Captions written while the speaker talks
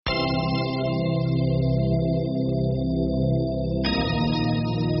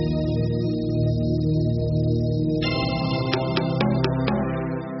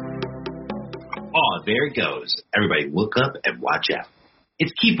there it goes. Everybody look up and watch out.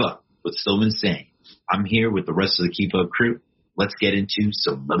 It's Keep Up with Stillman Saying. I'm here with the rest of the Keep Up crew. Let's get into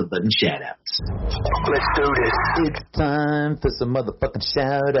some motherfucking shout-outs. Let's do this. It's time for some motherfucking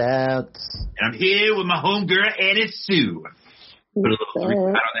shout-outs. And I'm here with my homegirl, Annie Sue. Put a little 3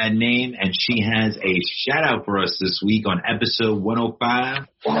 on that name, and she has a shout-out for us this week on episode 105.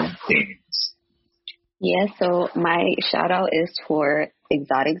 Yeah, so my shout-out is for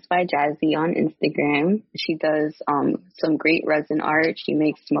Exotics by Jazzy on Instagram. She does some great resin art. She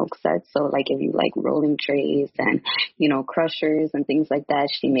makes smoke sets. So, like, if you like rolling trays and, you know, crushers and things like that,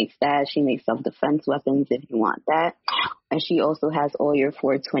 she makes that. She makes self-defense weapons if you want that. And she also has all your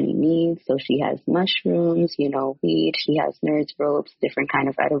 420 needs. So she has mushrooms, you know, weed. She has nerds ropes, different kind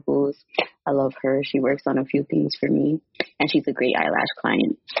of edibles. I love her. She works on a few things for me. And she's a great eyelash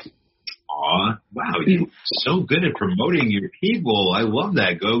client. Aw, wow, you're so good at promoting your people. I love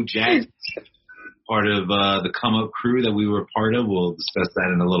that. Go Jazz. Part of the Come Up crew that we were part of. We'll discuss that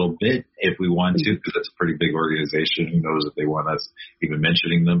in a little bit if we want to, because that's a pretty big organization. Who knows if they want us even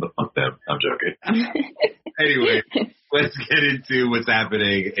mentioning them, but fuck them. I'm joking. Anyway, let's get into what's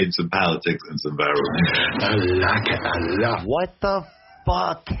happening in some politics and some viral. I like it. I love it. What the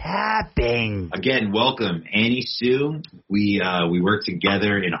fuck happened? Again, welcome, Annie Sue. We work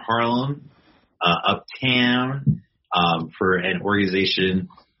together in Harlem, uptown, for an organization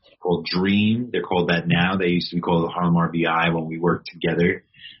called Dream. They're called that now. They used to be called the Harlem RBI when we worked together.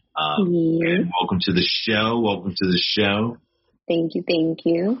 And welcome to the show. Welcome to the show. Thank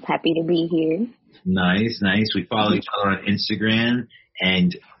you. Happy to be here. Nice. We follow each other on Instagram,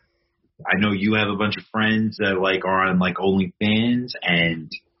 and I know you have a bunch of friends that are on OnlyFans,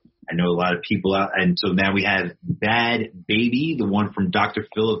 and I know a lot of people out. And so now we have Bad Baby, the one from Dr.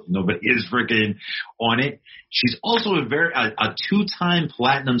 Phil. Nobody is freaking on it. She's also a 2-time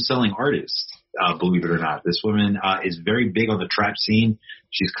platinum selling artist. Believe it or not, this woman is very big on the trap scene.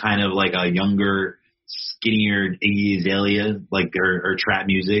 She's kind of like a younger, skinnier Iggy Azalea, like her trap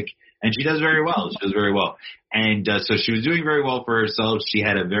music. And she does very well. And so she was doing very well for herself. She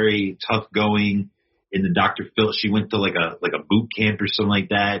had a very tough going in the Dr. Phil. She went to like a boot camp or something like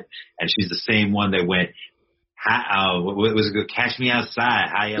that. And she's the same one that went, what was it? Cash Me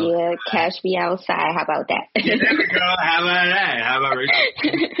Outside. Yeah, Cash Me Outside. How about that? Yeah, there we go. How about that? How about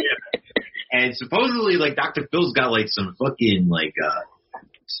And supposedly, Dr. Phil's got some fucking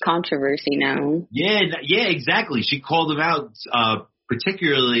controversy now. Yeah, exactly. She called him out.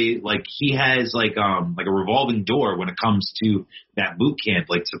 Particularly, he has a revolving door when it comes to that boot camp.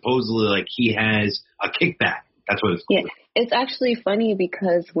 Supposedly, he has a kickback. That's what it's called. Yeah, it's actually funny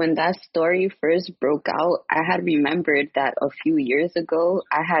because when that story first broke out, I had remembered that a few years ago,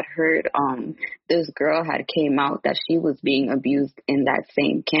 I had heard this girl had came out that she was being abused in that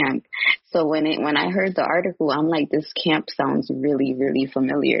same camp. So when I heard the article, I'm like, this camp sounds really, really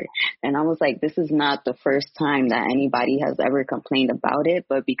familiar. And I was like, this is not the first time that anybody has ever complained about it,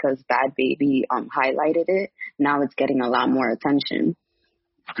 but because Bad Baby highlighted it, now it's getting a lot more attention.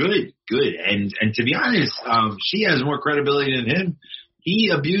 Good. And to be honest, she has more credibility than him. He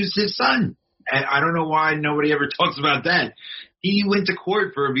abused his son. And I don't know why nobody ever talks about that. He went to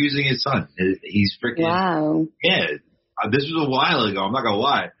court for abusing his son. He's freaking... Wow. Yeah. This was a while ago. I'm not going to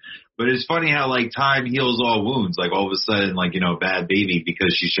lie. But it's funny how, time heals all wounds. All of a sudden, Bad Baby,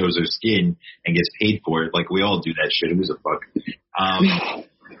 because she shows her skin and gets paid for it. We all do that shit. It was a fuck.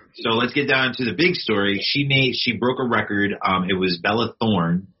 So let's get down to the big story. She broke a record. It was Bella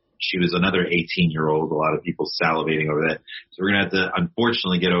Thorne. She was another 18-year-old. A lot of people salivating over that. So we're going to have to,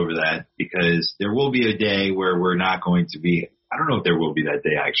 unfortunately, get over that because there will be a day where we're not going to be – I don't know if there will be that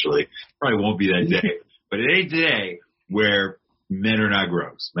day, actually. Probably won't be that day. But it ain't today where men are not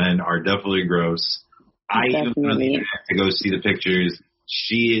gross. Men are definitely gross. I even went to go see the pictures.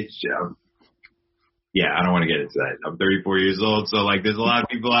 She is yeah, I don't want to get into that. I'm 34 years old, so there's a lot of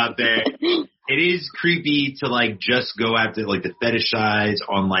people out there. It is creepy to just go after to fetishize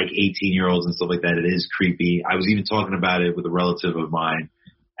on 18-year-olds and stuff like that. It is creepy. I was even talking about it with a relative of mine,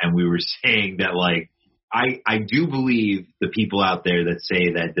 and we were saying that I do believe the people out there that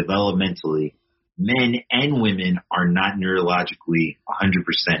say that developmentally men and women are not neurologically 100%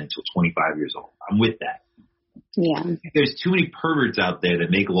 until 25 years old. I'm with that. Yeah. There's too many perverts out there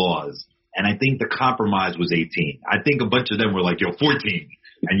that make laws. And I think the compromise was 18. I think a bunch of them were 14.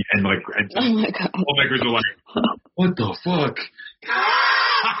 And oh my God. lawmakers were what the fuck?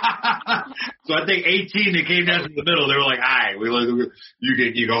 So I think 18, they came down to the middle. They were all right, you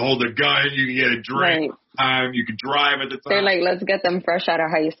can hold a gun, you can get a drink, you can drive at the time. They're let's get them fresh out of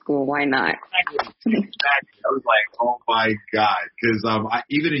high school. Why not? Exactly. I was oh my God. Because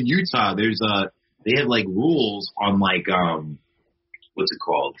even in Utah, there's they had like rules on like what's it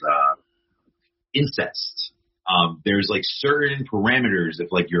called? Incest. There's like certain parameters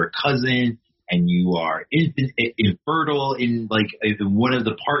if like you're a cousin and you are infertile in like in one of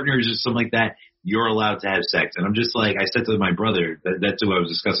the partners or something like that, you're allowed to have sex. And I'm just like, I said to my brother, that's who I was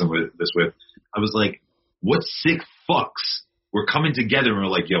discussing this with. I was like, what sick fucks were coming together and we're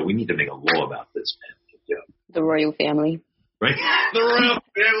like, yo, we need to make a law about this, man. Yo. The royal family. Right? The royal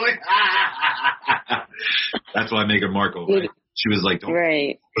family. That's why Meghan Markle, right? She was like,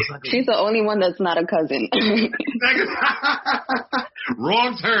 right. She's the only one that's not a cousin.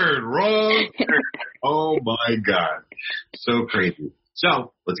 Wrong turn. Oh my God. So crazy.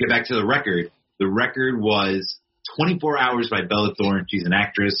 So let's get back to the record. The record was 24 Hours by Bella Thorne. She's an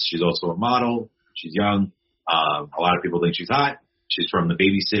actress. She's also a model. She's young. A lot of people think she's hot. She's from The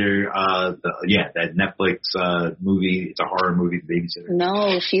Babysitter. That Netflix movie. It's a horror movie, The Babysitter.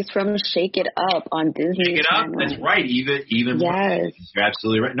 No, she's from Shake It Up on Disney. Shake It Up. That's right. Even yes. You're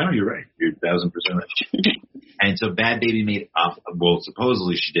absolutely right. No, you're right. You're 1,000% right. And so Bad Baby made up. Well,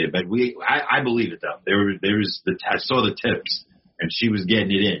 supposedly she did, but I believe it though. There was I saw the tips, and she was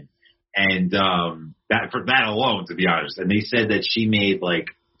getting it in, and that for that alone, to be honest. And they said that she made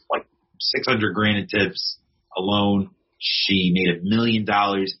like $600,000 in tips alone. She made $1 million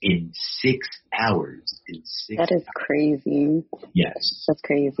in 6 hours. That is crazy. Yes. That's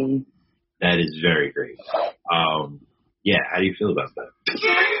crazy. That is very crazy. Yeah, how do you feel about that?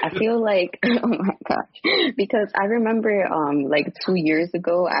 I feel like, oh my gosh, because I remember like 2 years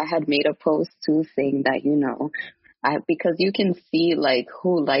ago, I had made a post too saying that, because you can see like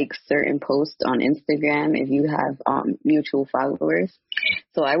who likes certain posts on Instagram if you have mutual followers.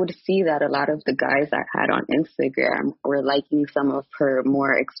 So I would see that a lot of the guys I had on Instagram were liking some of her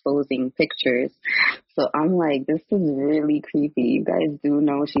more exposing pictures. So I'm like, this is really creepy. You guys do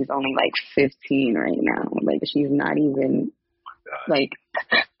know she's only like 15 right now. Like she's not even like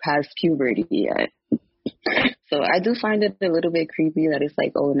past puberty yet. So I do find it a little bit creepy that it's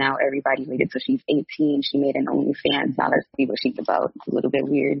like, oh, now everybody waited till she's 18. She made an OnlyFans. Now let's see what she's about. It's a little bit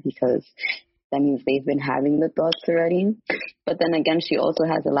weird because that means they've been having the thoughts already. But then again, she also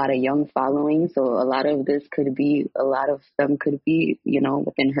has a lot of young following. So a lot of them could be,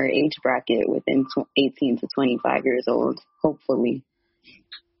 within her age bracket, within 18 to 25 years old, hopefully.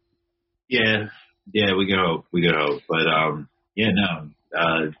 Yeah, we can hope. But,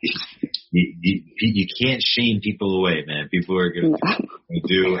 you can't shame people away, man. People are going to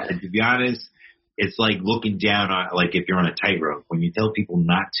do. And to be honest, it's like looking down on, like if you're on a tightrope. When you tell people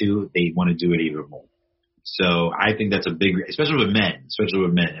not to, they want to do it even more. So I think that's a big, especially with men,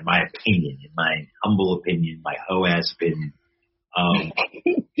 in my opinion, in my humble opinion, my hoe-ass opinion. I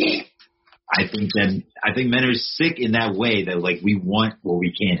think men are sick in that way that like we want what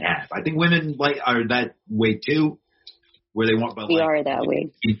we can't have. I think women are that way too. Where they want, but we are that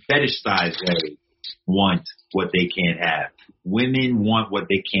way. In fetish-sized way, want what they can't have. Women want what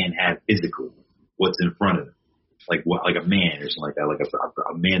they can't have physically. What's in front of them, like a man or something like that, like a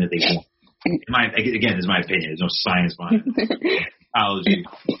man that they want. Again, this is my opinion. There's no science behind it. Psychology.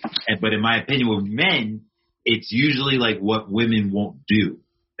 But in my opinion, with men, it's usually like what women won't do.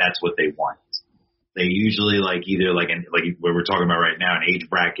 That's what they want. They usually like either like what we're talking about right now, an age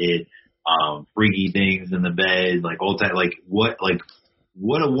bracket. Freaky things in the bed, like all that, like what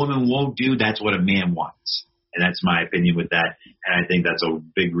a woman won't do, that's what a man wants. And that's my opinion with that. And I think that's a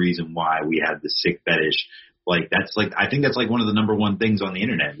big reason why we have the sick fetish. I think that's like one of the number one things on the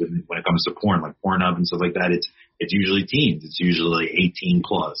internet when it comes to porn, like Pornhub and stuff like that. It's usually teens. It's usually 18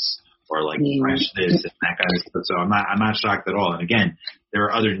 plus or like fresh this and that kind of stuff. So I'm not shocked at all. And again, there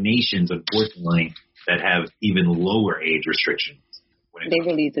are other nations, unfortunately, that have even lower age restrictions. They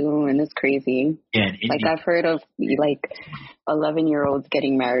really do, and it's crazy. Yeah, I've heard of 11-year-olds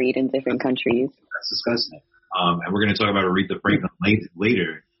getting married in different countries. That's disgusting. And we're going to talk about Aretha Franklin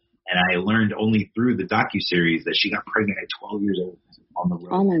later. And I learned only through the docuseries that she got pregnant at 12 years old on the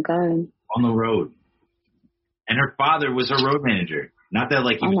road. Oh my God! On the road, and her father was her road manager. Not that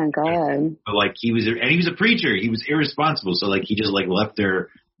like he was, my God! But like he was a preacher. He was irresponsible, so like he just like left her.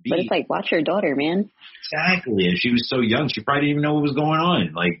 But it's like, watch your daughter, man. Exactly. And she was so young, she probably didn't even know what was going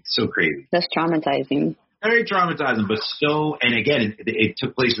on. Like, so crazy. That's traumatizing. Very traumatizing, but and again, it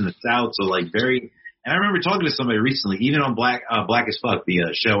took place in the South, so like and I remember talking to somebody recently, even on Black as Fuck,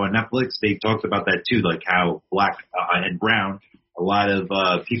 the show on Netflix, they talked about that too, like how black and brown, a lot of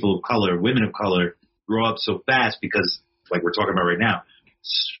people of color, women of color, grow up so fast because, like we're talking about right now,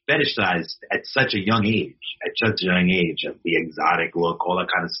 fetishized at such a young age, the exotic look, all that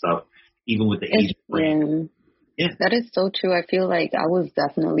kind of stuff, even with the age. That is so true. I feel like I was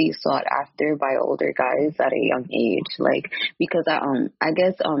definitely sought after by older guys at a young age, like because I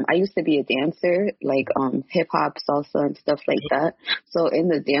guess I used to be a dancer, like hip hop, salsa, and stuff like that. So in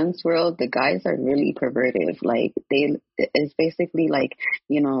the dance world, the guys are really perverted. Like it's basically like,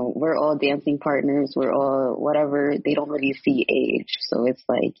 you know, we're all dancing partners, we're all whatever. They don't really see age, so it's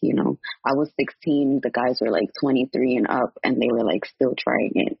like, you know, I was 16, the guys were like 23 and up, and they were like still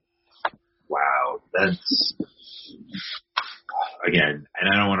trying it. Wow, that's, again, and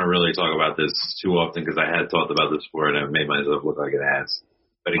I don't want to really talk about this too often because I had talked about this before and I've made myself look like an ass.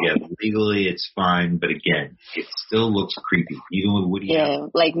 But again, legally it's fine, but again, it still looks creepy. Even with Woody Allen.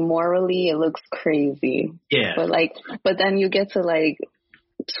 Like morally it looks crazy. Yeah. But then you get to like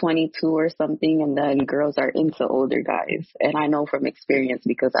 22 or something, and then girls are into older guys. And I know from experience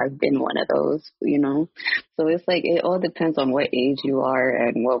because I've been one of those, you know. So it's like it all depends on what age you are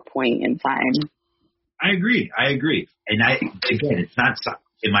and what point in time. I agree. And again, it's not,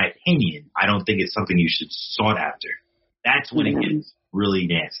 in my opinion, I don't think it's something you should sought after. That's when it gets really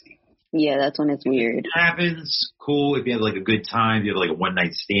nasty. Yeah, that's when it's weird. It happens, cool. If you have like a good time, you have like a one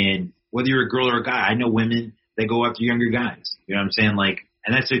night stand, whether you're a girl or a guy. I know women that go after younger guys. You know what I'm saying? Like,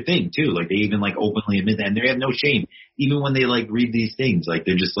 and that's their thing too. Like they even like openly admit that, and they have no shame. Even when they like read these things, like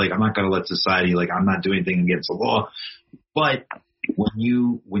they're just like, I'm not gonna let society, like I'm not doing anything against the law. But when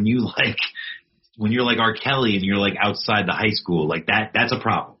you're like R. Kelly and you're like outside the high school, like that's a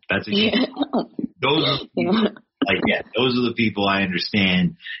problem. That's a those are those are the people I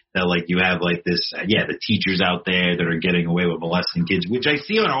understand that like you have like this, the teachers out there that are getting away with molesting kids, which I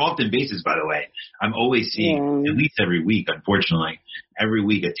see on an often basis, by the way. I'm always seeing, at least every week, unfortunately, every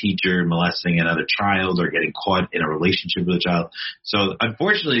week a teacher molesting another child or getting caught in a relationship with a child. So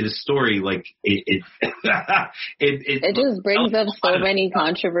unfortunately, the story, like it just brings up so many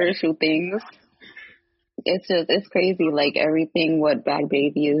controversial things. It's crazy. Like everything what Bad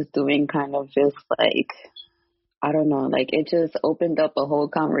Baby is doing kind of just like, I don't know, like it just opened up a whole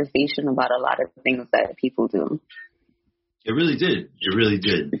conversation about a lot of things that people do. It really did. It really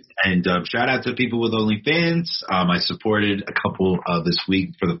did. And shout out to people with OnlyFans. I supported a couple this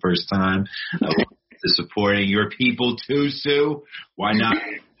week for the first time. Supporting your people too, Sue. Why not?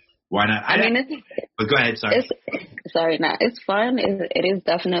 Why not? But go ahead. Sorry. It's fun. It is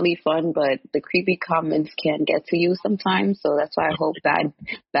definitely fun, but the creepy comments can get to you sometimes. So that's why I hope Bad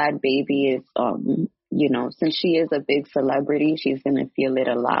Baby is, you know, since she is a big celebrity, she's going to feel it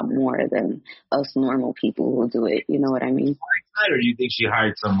a lot more than us normal people who do it. You know what I mean? Or do you think she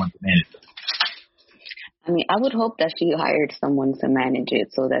hired someone to manage it? I mean, I would hope that she hired someone to manage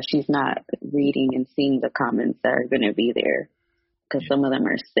it so that she's not reading and seeing the comments that are going to be there, because some of them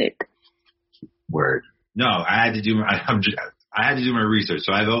are sick. Word. No, I had to do my research.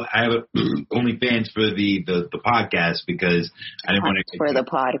 So I have OnlyFans for the podcast because I didn't want to for the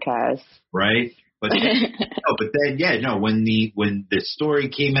podcast, right? But when the story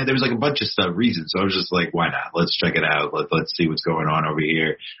came out, there was like a bunch of reasons. So I was just like, why not? Let's check it out. Let's see what's going on over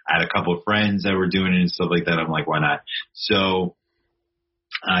here. I had a couple of friends that were doing it and stuff like that. I'm like, why not? So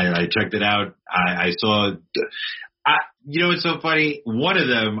I checked it out. I saw. You know, it's so funny. One of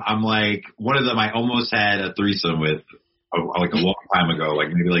them I almost had a threesome with like a long time ago, like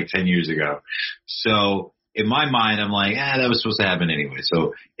maybe like 10 years ago. So in my mind, I'm like, that was supposed to happen anyway.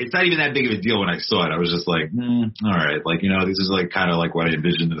 So it's not even that big of a deal when I saw it. I was just like, all right. Like, you know, this is like kind of like what I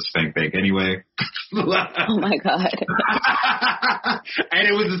envisioned in a spank bank anyway. Oh my God. And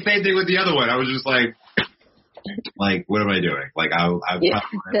it was the same thing with the other one. I was just like, what am I doing? Like,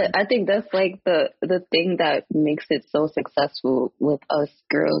 I think that's like the thing that makes it so successful with us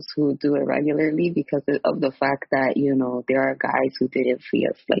girls who do it regularly, because of the fact that, you know, there are guys who didn't see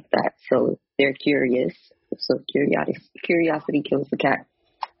us like that. So they're curious. So curiosity kills the cat.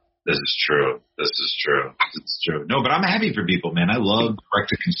 This is true. It's true. No, but I'm happy for people, man. I love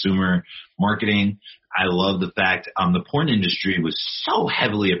direct-to-consumer marketing. I love the fact the porn industry was so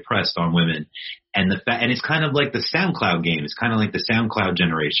heavily oppressed on women, and and it's kind of like the SoundCloud game. It's kind of like the SoundCloud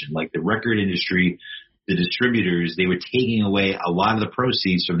generation, like the record industry. The distributors, they were taking away a lot of the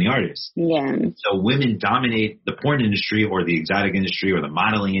proceeds from the artists. Yeah. So women dominate the porn industry or the exotic industry or the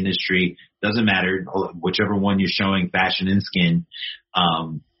modeling industry. Doesn't matter, whichever one you're showing, fashion and skin.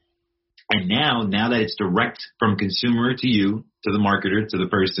 And now that it's direct from consumer to you, to the marketer, to the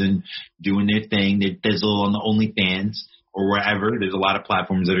person doing their thing, they dizzle on the OnlyFans or wherever. There's a lot of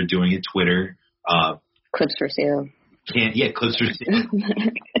platforms that are doing it. Twitter. Clips for sale. Clips for sale.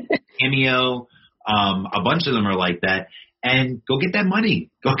 Cameo. A bunch of them are like that. And go get that money.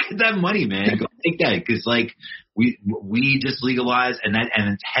 Go get that money, man. Go take that. Because, like, we just legalized, and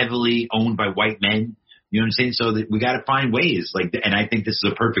it's heavily owned by white men. You know what I'm saying? So that we got to find ways like, and I think this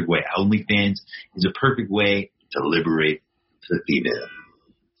is a perfect way. OnlyFans is a perfect way to liberate the female.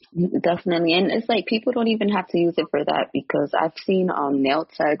 Definitely. And it's like people don't even have to use it for that, because I've seen nail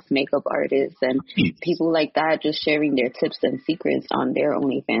techs, makeup artists, and people like that just sharing their tips and secrets on their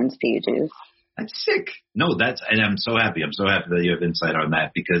OnlyFans pages. That's sick. No, and I'm so happy. I'm so happy that you have insight on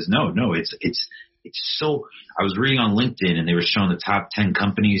that, because it's so, I was reading on LinkedIn and they were showing the top 10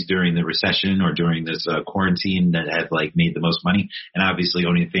 companies during the recession or during this quarantine that had like made the most money. And obviously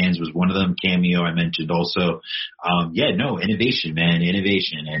OnlyFans was one of them. Cameo, I mentioned also. Innovation, man,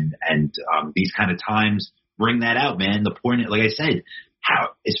 innovation. And these kind of times bring that out, man. The point, like I said,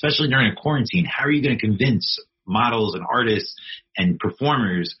 how, especially during a quarantine, how are you going to convince models and artists and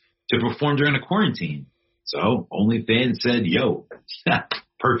performers to perform during a quarantine? So OnlyFans said, yo,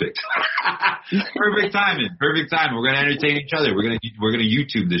 perfect. Perfect timing. We're going to entertain each other. We're going to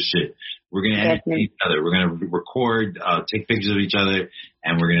YouTube this shit. We're going to entertain each other. We're going to record, take pictures of each other,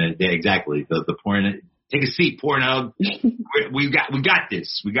 and we're going to, exactly, the porn. Take a seat, Pornhub. We got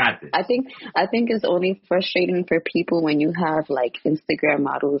this. We got this. I think it's only frustrating for people when you have like Instagram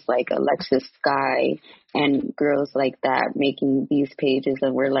models like Alexis Sky and girls like that making these pages,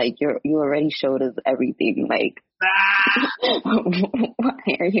 and we're like, you already showed us everything. Like,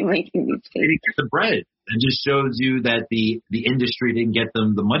 why are you making these pages? They get the bread. It just shows you that the industry didn't get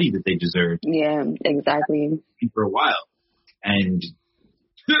them the money that they deserved. Yeah, exactly. For a while, and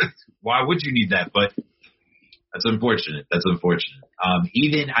why would you need that? But that's unfortunate.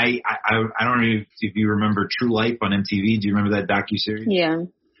 Even I don't know if you remember True Life on MTV. Do you remember that docuseries? Yeah.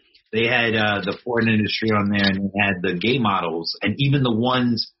 They had the porn industry on there, and they had the gay models, and even the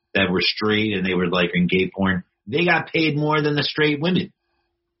ones that were straight and they were like in gay porn, they got paid more than the straight women.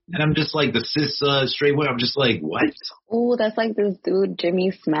 And I'm just like, the cis straight women, I'm just like, what? Oh, that's like this dude,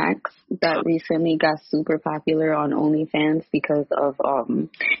 Jimmy Smacks, that recently got super popular on OnlyFans because of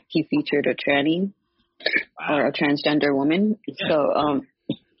he featured a tranny. Wow. Or a transgender woman.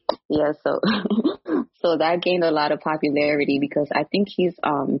 Yeah. So that gained a lot of popularity because I think he's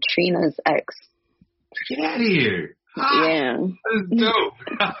Trina's ex. Get out of here. Yeah. That is dope.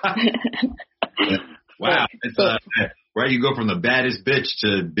 Wow. Right, you go from the baddest bitch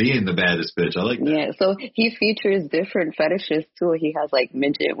to being the baddest bitch. I like that. Yeah, so he features different fetishes too. He has like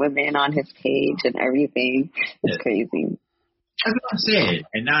midget women on his page and everything. It's crazy. That's what I'm saying.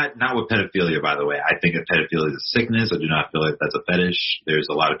 And not with pedophilia, by the way. I think that pedophilia is a sickness. I do not feel like that's a fetish. There's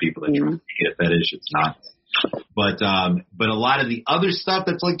a lot of people that try to make it a fetish. It's not. But a lot of the other stuff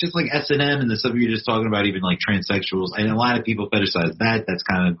that's like just like S&M and the stuff you're just talking about, even like transsexuals, and a lot of people fetishize that. That's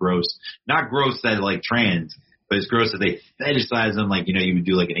kind of gross. Not gross that like trans, but it's gross that they fetishize them, like, you know, you would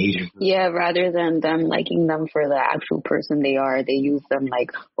do like an Asian person. Yeah, rather than them liking them for the actual person they are, they use them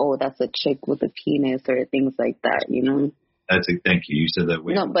like, oh, that's a chick with a penis or things like that, you know? Thank you. You said that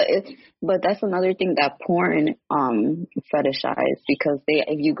way. No, but that's another thing that porn fetishize, because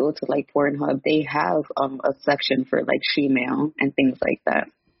if you go to like Pornhub, they have a section for like female and things like that.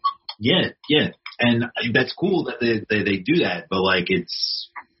 Yeah, and that's cool that they do that. But like, it's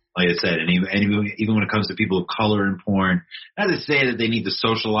like I said, and even when it comes to people of color in porn, not to say that they need to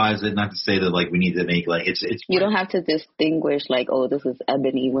socialize it, not to say that like we need to make like it's. You don't have to distinguish like, oh, this is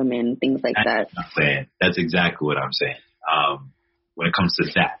ebony women, things like that. That's what I'm saying. That's exactly what I'm saying. When it comes to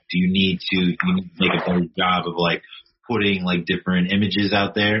that, do you need to make a better job of like putting like different images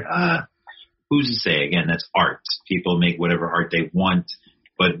out there? Who's to say? Again, that's art. People make whatever art they want,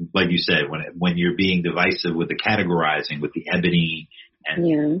 but like you said, when you're being divisive with the categorizing, with the ebony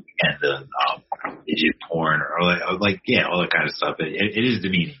and the digit porn or like all that kind of stuff, it is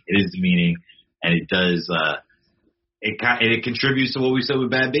demeaning. It is demeaning, and it does. It contributes to what we said with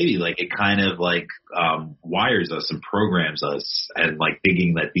Bad Baby. Like, it kind of like wires us and programs us, and like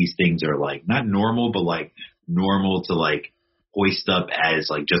thinking that these things are like not normal, but like normal to like hoist up as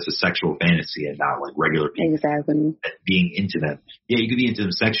like just a sexual fantasy and not like regular people. Exactly. Being into them. Yeah, you could be into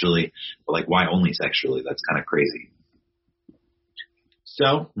them sexually, but like, why only sexually? That's kind of crazy.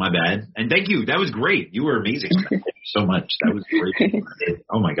 So, my bad. And thank you. That was great. You were amazing. Thank you so much. That was great.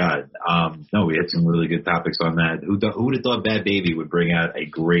 Oh, my God. No, we had some really good topics on that. Who would have thought Bad Baby would bring out a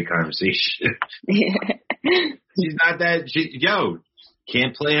great conversation? She's not that.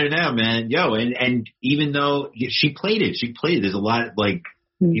 Can't play her now, man. And even though she played it. There's a lot of, like.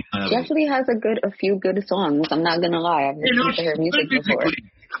 She actually has a few good songs. I'm not going to lie. I've listened to her music before.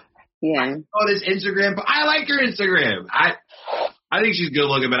 Yeah. Oh, this Instagram. I like her Instagram. I think she's good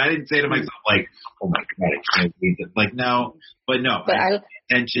looking, but I didn't say to myself like, "Oh my God, I can't believe it." Like, no, but no. But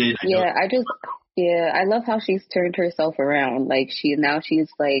attention. Yeah, I love how she's turned herself around. Like she's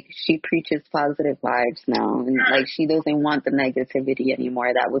like she preaches positive vibes now, and like she doesn't want the negativity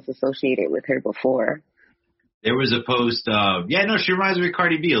anymore that was associated with her before. There was a post. She reminds me of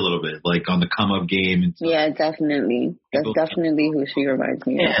Cardi B a little bit, like on the come up game. And stuff. Yeah, definitely. That's definitely who she reminds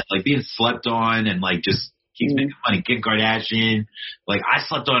me of. Yeah, like being slept on and like just keeps making money. Kim Kardashian, like I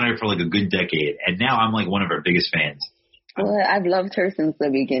slept on her for like a good decade, and now I'm like one of her biggest fans. Well, I've loved her since the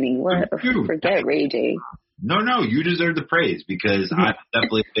beginning. What? Forget Ray J. No, you deserve the praise because I'm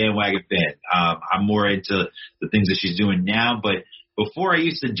definitely a bandwagon fan. I'm more into the things that she's doing now, but before I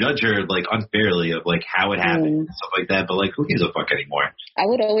used to judge her like unfairly of like how it happened and stuff like that, but like who gives a fuck anymore? I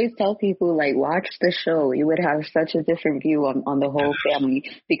would always tell people like watch the show. You would have such a different view on the whole family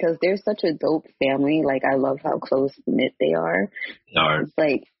because they're such a dope family. Like I love how close knit they are. It's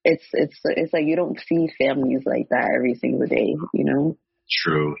like it's like you don't see families like that every single day, you know?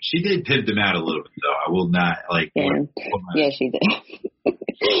 True. She did pimp them out a little bit though. I will not like Yeah, she did.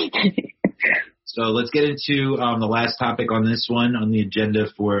 So let's get into the last topic on this one on the agenda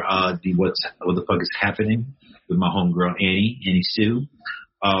for what the fuck is happening with my homegirl Annie Sue.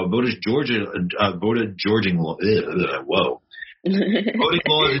 Voting laws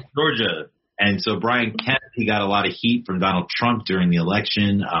in Georgia. And so Brian Kemp, he got a lot of heat from Donald Trump during the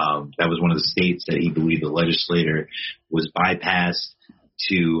election. That was one of the states that he believed the legislator was bypassed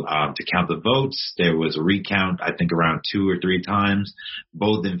to count the votes. There was a recount, I think around 2 or 3 times,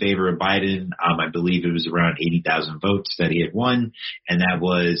 both in favor of Biden. I believe it was around 80,000 votes that he had won, and that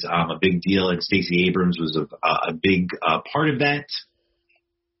was a big deal. And Stacey Abrams was a big part of that.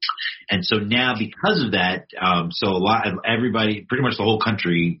 And so now, because of that, everybody, pretty much the whole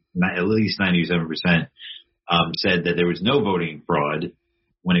country, at least 97%, said that there was no voting fraud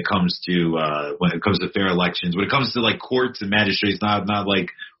when it comes to fair elections, when it comes to like courts and magistrates, not like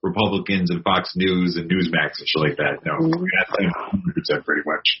Republicans and Fox News and Newsmax and shit like that. No, 100% pretty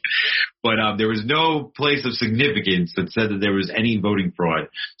much. But there was no place of significance that said that there was any voting fraud.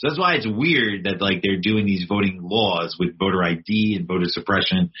 So that's why it's weird that like they're doing these voting laws with voter ID and voter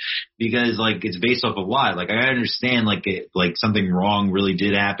suppression, because like it's based off a lie. Like I understand like something wrong really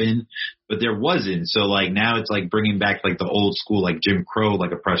did happen, but there wasn't. So like now it's like bringing back like the old school like Jim Crow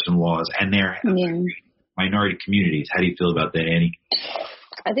like oppression laws, and they're minority communities. How do you feel about that, Annie?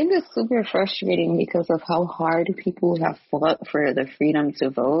 I think it's super frustrating because of how hard people have fought for the freedom to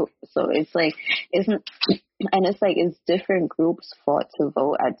vote. So it's different groups fought to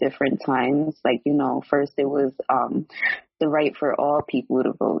vote at different times. Like, you know, first it was the right for all people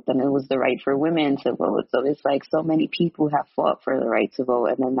to vote, then it was the right for women to vote. So it's like so many people have fought for the right to vote,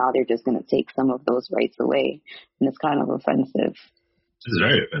 and then now they're just going to take some of those rights away, and it's kind of offensive. This is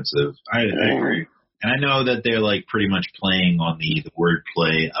very offensive. I agree. And I know that they're like pretty much playing on the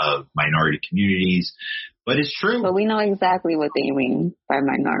wordplay of minority communities, but it's true. But we know exactly what they mean by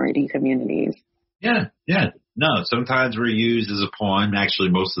minority communities. Yeah. No, sometimes we're used as a pawn, actually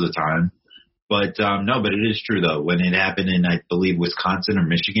most of the time. But but it is true though. When it happened in, I believe, Wisconsin or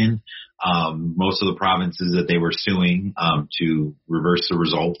Michigan, most of the provinces that they were suing to reverse the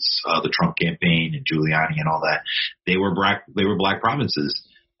results, the Trump campaign and Giuliani and all that, they were black provinces.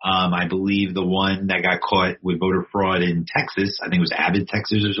 I believe the one that got caught with voter fraud in Texas, I think it was Abbott,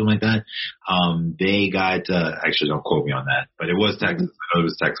 Texas or something like that. They got, actually don't quote me on that, but it was Texas. I know it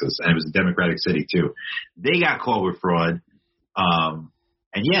was Texas, and it was a Democratic city too. They got caught with fraud.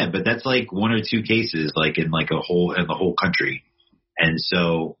 But that's like 1 or 2 cases, like in the whole country. And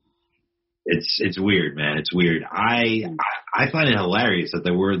so it's weird, man. It's weird. I find it hilarious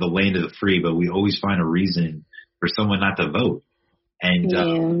that we're the land of the free, but we always find a reason for someone not to vote. And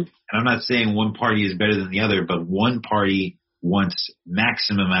I'm not saying one party is better than the other, but one party wants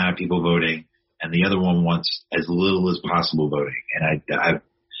maximum amount of people voting, and the other one wants as little as possible voting. And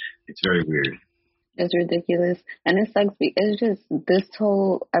it's very weird. It's ridiculous. And it sucks. It's just this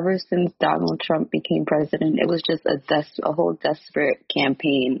whole, ever since Donald Trump became president, it was just a whole desperate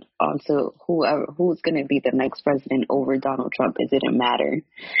campaign onto who's going to be the next president over Donald Trump. It didn't matter.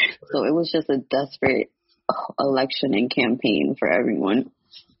 So it was just a desperate election and campaign for everyone.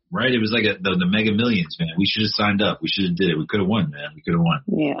 Right? It was like the Mega Millions, man. We should have signed up. We should have did it. We could have won, man. We could have won.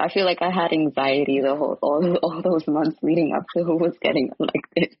 Yeah, I feel like I had anxiety all those months leading up to who was getting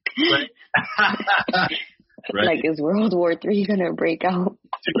elected. Right. Right. Like, is World War III gonna break out?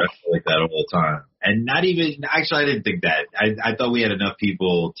 I feel like that all the time. And not even, actually, I didn't think that. I thought we had enough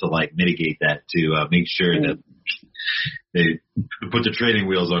people to like mitigate that, to make sure that they put the training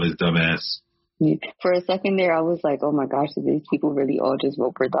wheels on his dumb ass. For a second there, I was like, oh my gosh, did these people really all just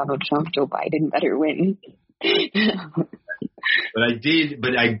vote for Donald Trump? Joe Biden better win. But I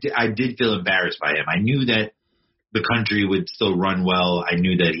did feel embarrassed by him. I knew that the country would still run well. I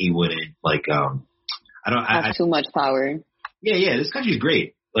knew that he wouldn't have too much power. Yeah. This country's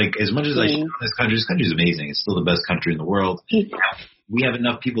great. Like, as much as I shit on this country's amazing. It's still the best country in the world. We have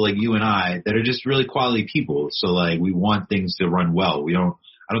enough people like you and I that are just really quality people. So, like, we want things to run well.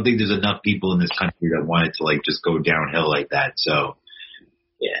 I don't think there's enough people in this country that want it to, like, just go downhill like that. So,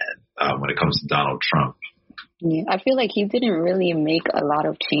 yeah, when it comes to Donald Trump. Yeah, I feel like he didn't really make a lot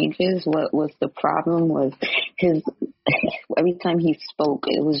of changes. What was the problem was every time he spoke,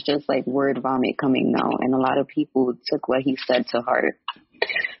 it was just like word vomit coming out. And a lot of people took what he said to heart.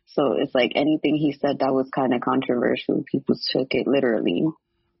 So it's like anything he said that was kind of controversial, people took it literally.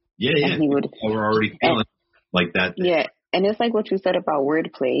 Yeah. And we're already feeling like that. Yeah. And it's like what you said about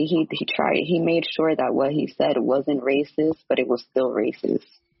wordplay. He made sure that what he said wasn't racist, but it was still racist.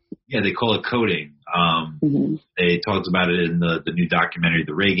 Yeah, they call it coding. They talked about it in the new documentary,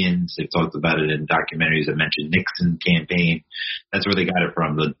 The Reagans. They talked about it in documentaries that mentioned Nixon campaign. That's where they got it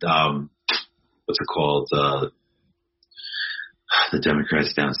from. The what's it called? The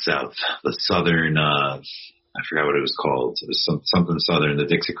Democrats down south, the Southern. I forgot what it was called. It was something Southern, the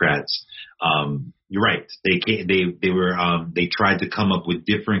Dixiecrats. You're right. They tried to come up with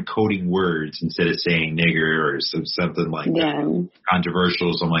different coding words instead of saying nigger or something like that,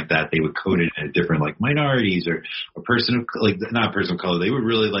 controversial, something like that. They would code it in a different, like, minorities or a person of, like, not a person of color. They would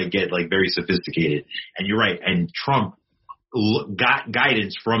really, like, get, like, very sophisticated. And you're right. And Trump got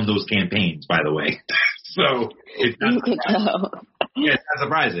guidance from those campaigns, by the way. So it's not surprising. Yeah, it's not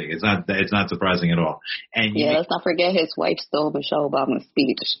surprising. It's not surprising at all. And let's not forget his wife stole Michelle Obama's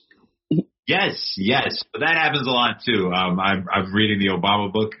speech. Yes, but that happens a lot too. I'm reading the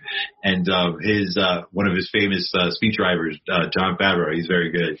Obama book, and his one of his famous speechwriters, John Favreau, he's very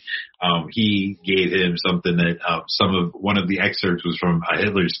good. He gave him something that one of the excerpts was from a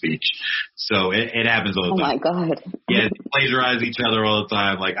Hitler speech. So it happens all the time. Oh my God. Yeah, they plagiarize each other all the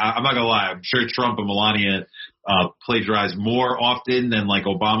time. Like, I'm not gonna lie, I'm sure Trump and Melania plagiarize more often than, like,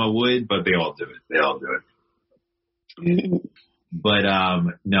 Obama would, but they all do it. But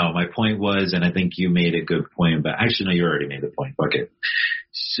no, my point was, and I think you made a good point, but actually, no, you already made the point. Fuck it.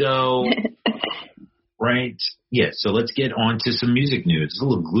 So, right. Yeah, so let's get on to some music news. It's a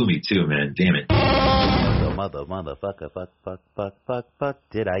little gloomy too, man. Damn it. Motherfucker, fuck,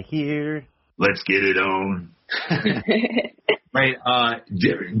 did I hear? Let's get it on. Right,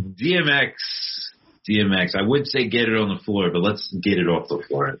 DMX, I would say get it on the floor, but let's get it off the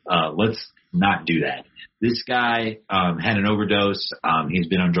floor. Let's not do that. This guy had an overdose. He's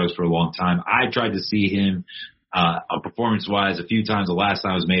been on drugs for a long time. I tried to see him performance-wise a few times. The last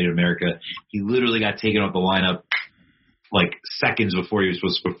time I was Made in America, he literally got taken off the lineup like seconds before he was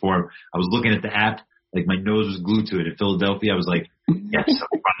supposed to perform. I was looking at the app, like my nose was glued to it. In Philadelphia, I was like, yes,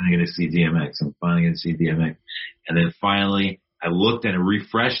 I'm finally going to see DMX. And then finally, I looked and it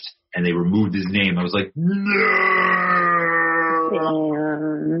refreshed, and they removed his name. I was like, no!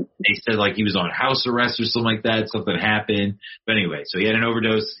 They said, like, he was on house arrest or something like that. Something happened. But anyway, so he had an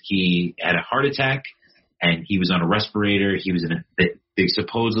overdose. He had a heart attack, and he was on a respirator. He was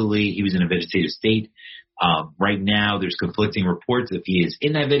supposedly he was in a vegetative state. Right now, there's conflicting reports if he is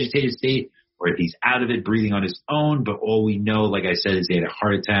in that vegetative state or if he's out of it, breathing on his own. But all we know, like I said, is he had a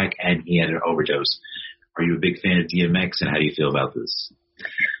heart attack and he had an overdose. Are you a big fan of DMX, and how do you feel about this?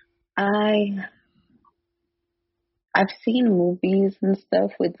 I've seen movies and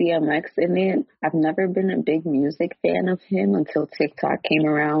stuff with DMX in it. I've never been a big music fan of him until TikTok came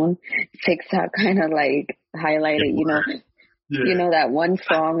around. TikTok kind of like highlighted, you know that one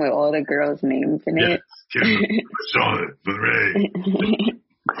song with all the girls' names in it.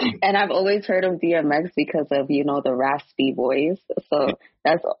 And I've always heard of DMX because of, the raspy voice. So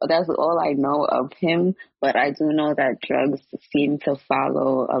that's all I know of him. But I do know that drugs seem to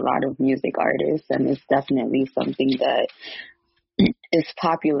follow a lot of music artists, and it's definitely something that is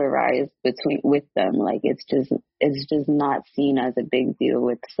popularized with them. Like, it's just not seen as a big deal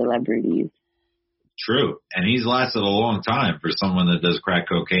with celebrities. True. And he's lasted a long time for someone that does crack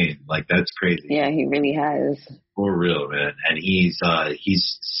cocaine. Like, that's crazy. Yeah, he really has. For real, man. And he's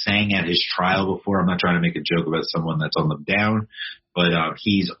sang at his trial before. I'm not trying to make a joke about someone that's on the down, but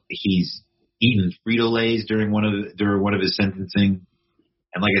he's eaten Frito-Lays during one of his sentencing.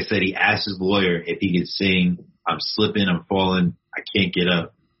 And like I said, he asked his lawyer if he could sing "I'm Slipping, I'm Falling, I Can't Get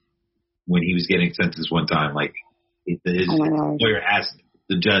Up" when he was getting sentenced one time. Like, his lawyer asked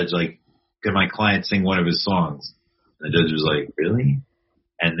the judge, like, could my client sing one of his songs? And the judge was like, really?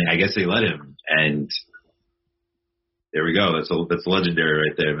 And I guess they let him. And there we go. That's legendary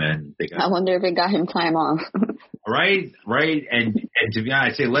right there, man. I wonder if it got him time off. Right. And to be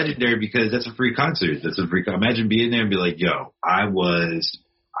honest, I say legendary because that's a free concert. Imagine being there and be like, yo, I was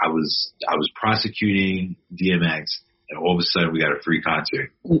prosecuting DMX, and all of a sudden we got a free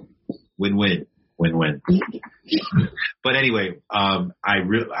concert. Win-win. But anyway, on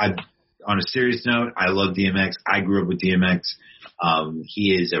a serious note, I love DMX. I grew up with DMX.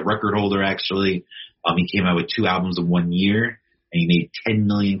 He is a record holder, actually. He came out with 2 albums in 1 year, and he made 10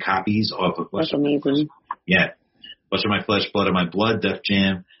 million copies off of That's amazing. Yeah. Flesh of My Flesh, Blood of My Blood, Def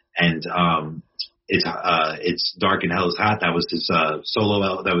Jam, and it's Dark and Hell is Hot. That was his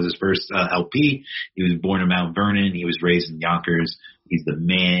solo. That was his first LP. He was born in Mount Vernon. He was raised in Yonkers. He's the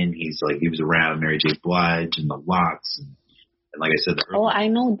man. He was around Mary J. Blige and the Lox, and like I said. I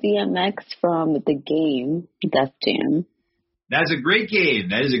know DMX from the game Def Jam. That's a great game.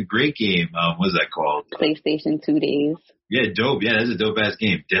 That is a great game. What's that called? PlayStation 2 days. Yeah, dope. Yeah, that's a dope ass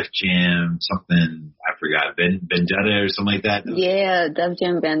game. Def Jam, something I forgot. Vendetta or something like that. Yeah, Def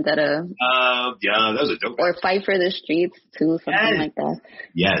Jam Vendetta. Yeah, that was a dope. Or Fight for the Streets too, something like that.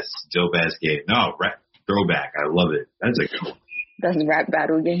 Yes, dope ass game. No, throwback. I love it. That's a cool. That's rap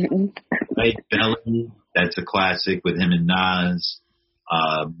battle game. Right, Belly. That's a classic with him and Nas.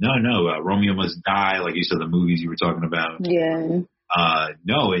 Romeo Must Die, like you said, the movies you were talking about. Yeah.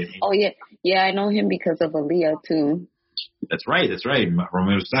 Yeah, I know him because of Aaliyah too. That's right.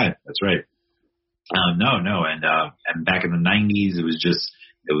 Romeo Must Die. That's right. And back in the 90s, it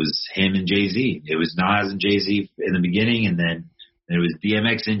was him and Jay-Z. It was Nas and Jay-Z in the beginning, and then it was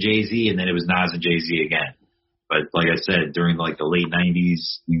DMX and Jay-Z, and then it was Nas and Jay-Z again. But like I said, during the late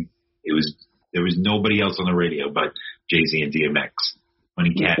 90s, there was nobody else on the radio but Jay-Z and DMX. When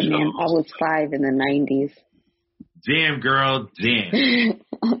he cashed out. I was 5 in the 90s. Damn, girl. Damn.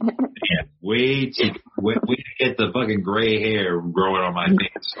 Way to get the fucking gray hair growing on my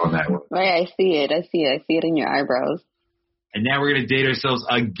face on that one. Right, I see it in your eyebrows. And now we're going to date ourselves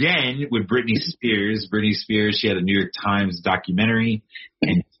again with Britney Spears. Britney Spears, she had a New York Times documentary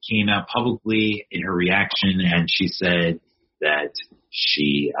and came out publicly in her reaction, and she said that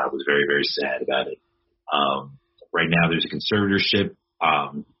she was very, very sad about it. Right now there's a conservatorship.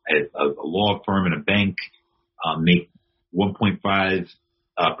 A law firm and a bank make 1.5%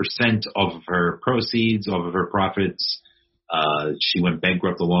 off of her proceeds, off of her profits. She went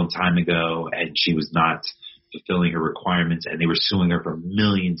bankrupt a long time ago, and she was not fulfilling her requirements, and they were suing her for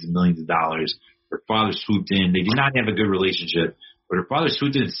millions and millions of dollars. Her father swooped in. They did not have a good relationship, but her father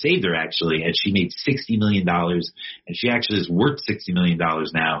swooped in and saved her, actually, and she made $60 million, and she actually is worth $60 million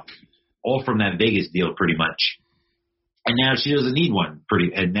now, all from that Vegas deal pretty much. And now she doesn't need one.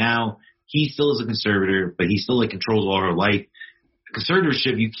 And now he still is a conservator, but he still controls all her life. The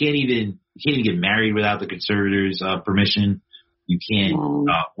conservatorship, you can't even get married without the conservator's permission. You can't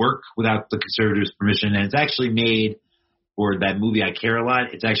work without the conservator's permission. And it's actually made for that movie I Care a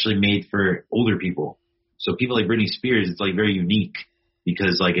Lot. It's actually made for older people. So people like Britney Spears, it's very unique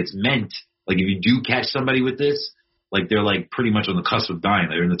because it's meant if you do catch somebody with this, they're pretty much on the cusp of dying.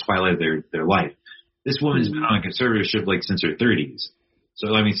 They're in the twilight of their life. This woman's been on a conservatorship since her 30s.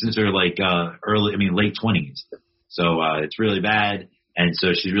 So since her late 20s. So it's really bad, and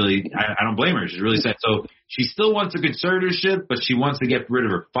so she's really I don't blame her. She's really sad. So she still wants a conservatorship, but she wants to get rid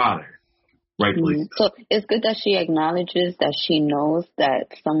of her father, rightfully. Mm-hmm. So it's good that she acknowledges that she knows that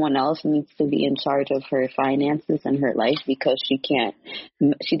someone else needs to be in charge of her finances and her life because she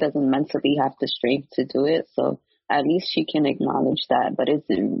doesn't mentally have the strength to do it. So at least she can acknowledge that. But it's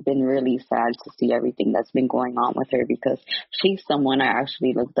been really sad to see everything that's been going on with her because she's someone I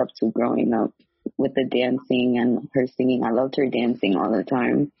actually looked up to growing up with the dancing and her singing. I loved her dancing all the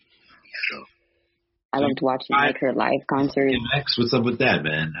time. I loved watching her live concerts. DMX, what's up with that,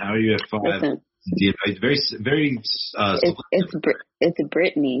 man? How are you at 5? Listen, it's very, very. It's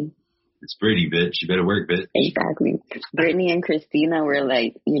Britney. It's Britney, bitch. You better work, bitch. Exactly. Britney and Christina were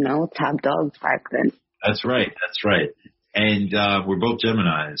top dogs back then. That's right. And we're both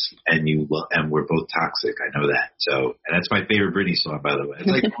Geminis, and we're both toxic. I know that. So, and that's my favorite Britney song, by the way. It's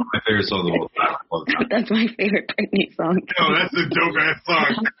one of my favorite songs of all time. That's my favorite Britney song. No, that's a dope ass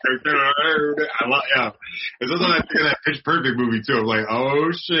song. I love. Yeah, it's also that Pitch Perfect movie too. I'm like,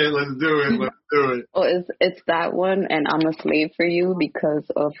 oh shit, let's do it. Oh, it's that one, and I'm a Slave for You because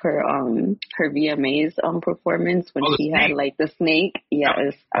of her VMAs performance when she had the snake.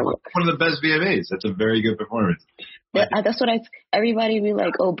 Yes, one of the best VMAs. That's a very good performance. That's what everybody be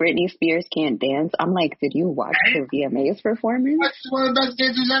like, oh, Britney Spears can't dance. I'm like, did you watch her VMAs performance? That's one of the best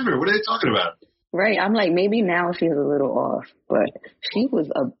dancers ever. What are they talking about? Right. I'm like, maybe now she's a little off, but she was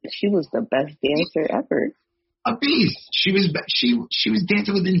the best dancer ever. A beast. She was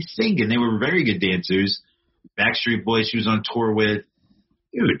dancing with NSYNC, and they were very good dancers. Backstreet Boys she was on tour with.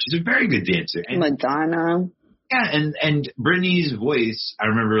 Dude, she's a very good dancer. And, Madonna. yeah, and Britney's voice, I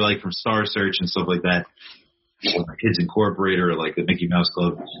remember like from Star Search and stuff like that. Or Kids Incorporated or like the Mickey Mouse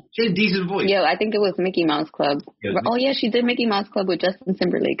Club. She had a decent voice. Yeah, I think it was Mickey Mouse Club. Yeah, Oh, yeah, she did Mickey Mouse Club with Justin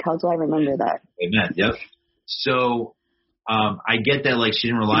Timberlake. How do I remember that? Amen. Yep. So I get that like she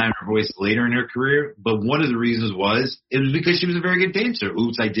didn't rely on her voice later in her career, but one of the reasons was because she was a very good dancer.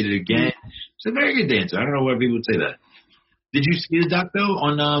 Oops, I Did It Again. She's a very good dancer. I don't know why people would say that. Did you see the doc though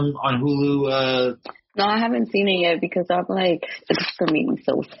on Hulu? No, I haven't seen it yet because I'm like, it's gonna make me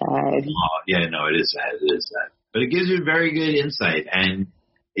so sad. Oh, yeah, no, it is sad. It is sad. But it gives you very good insight, and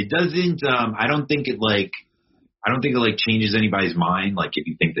it doesn't. I don't think it changes anybody's mind. Like if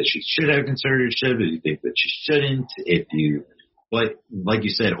you think that she should have conservatorship, if you think that she shouldn't, but like you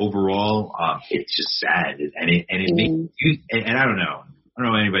said, overall, it's just sad, and it makes you. And I don't know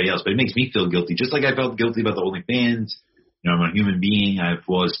about anybody else, but it makes me feel guilty, just like I felt guilty about the OnlyFans. You know, I'm a human being. I have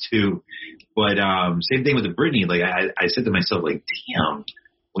flaws too. But same thing with the Britney. Like I said to myself, like, damn,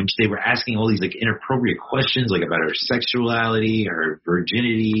 when they were asking all these like inappropriate questions, like about her sexuality, her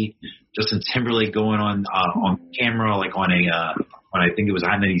virginity, Justin Timberlake going on camera, like on I think it was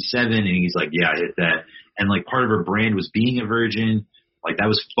Hot 97, and he's like, yeah, I hit that. And like part of her brand was being a virgin. Like that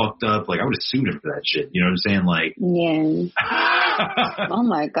was fucked up. Like I would have sued him for that shit. You know what I'm saying? Like, yeah. Oh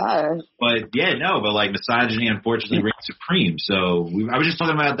my god. But yeah, no. But like misogyny, unfortunately, reigns supreme. So I was just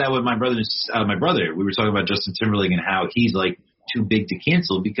talking about that with my brother. We were talking about Justin Timberlake and how he's like too big to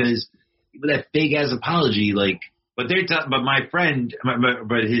cancel because with that fake ass apology. Like, but my friend, my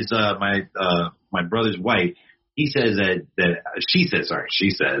brother's wife, she says that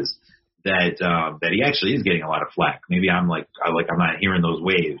he actually is getting a lot of flack. Maybe I'm not hearing those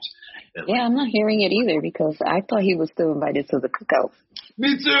waves. Yeah, I'm not hearing it either because I thought he was still invited to the cookout.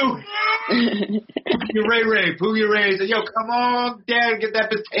 Me too. Poogie Ray said, "Yo, come on, Dad, get that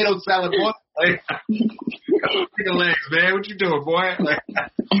potato salad, boy." Like, your legs, man. What you doing, boy? Like,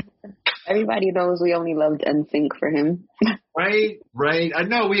 everybody knows we only loved NSYNC for him. Right. I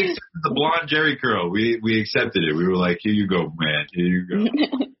know we accepted the blonde Jerry curl. We accepted it. We were like, here you go, man. Here you go.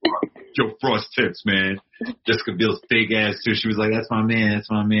 Joe Frost tips, man. Jessica Biel's fake ass too. She was like, "That's my man. That's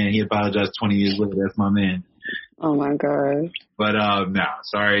my man." He apologized 20 years later. That's my man. Oh my god. But no,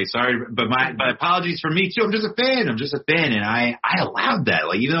 sorry. But my apologies for me too. I'm just a fan, and I allowed that.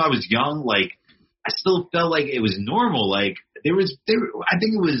 Like even though I was young, like I still felt like it was normal. Like I think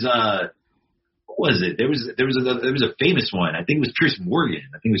it was what was it? There was a famous one. I think it was Piers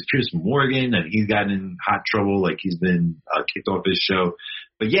Morgan. And he's gotten in hot trouble. Like he's been kicked off his show.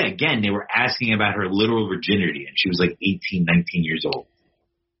 But yeah, again, they were asking about her literal virginity, and she was like 18, 19 years old.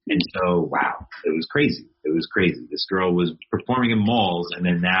 And so, wow, it was crazy. This girl was performing in malls, and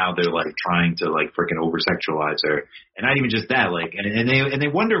then now they're like trying to like freaking over-sexualize her. And not even just that, like, and they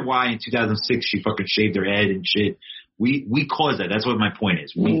wonder why in 2006 she fucking shaved her head and shit. We caused that. That's what my point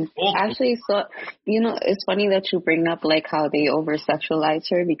is. Actually, so it's funny that you bring up like how they over sexualize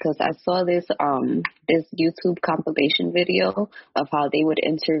her because I saw this YouTube compilation video of how they would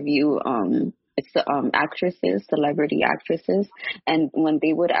interview celebrity actresses, and when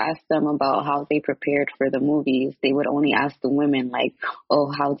they would ask them about how they prepared for the movies, they would only ask the women like,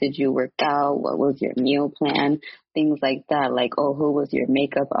 "Oh, how did you work out? What was your meal plan?" Things like that, like, "Oh, who was your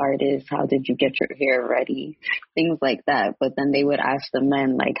makeup artist? How did you get your hair ready?" Things like that. But then they would ask the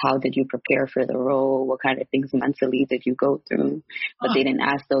men like, "How did you prepare for the role? What kind of things mentally did you go through?" But they didn't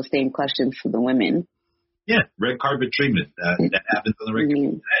ask those same questions for the women. Yeah, red carpet treatment that happens on the red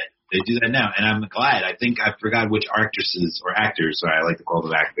carpet. They do that now, and I'm glad. I think I forgot which actresses or actors. Sorry, I like to call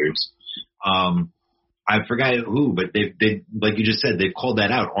them actors. I forgot who, but they like you just said, they've called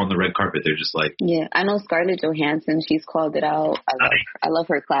that out on the red carpet. They're just like, yeah, I know Scarlett Johansson. She's called it out. I love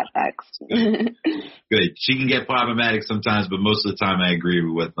her clapbacks. Good. She can get problematic sometimes, but most of the time I agree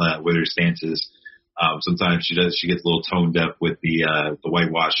with her stances. Sometimes she gets a little tone deaf with the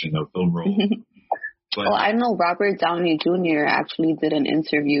whitewashing of film role. But, I know Robert Downey Jr. actually did an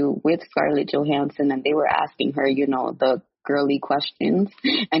interview with Scarlett Johansson, and they were asking her, the girly questions,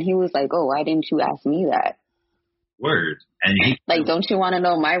 and he was like, "Oh, why didn't you ask me that?" Word. And he like, "Don't you want to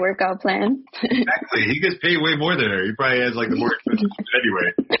know my workout plan?" Exactly. He gets paid way more than her. He probably has like the more expensive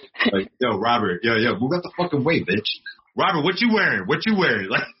anyway. Like, yo, Robert, yo, move out the fucking way, bitch. Robert, what you wearing?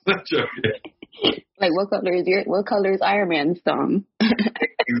 Like, like, what color is Iron Man's thumb?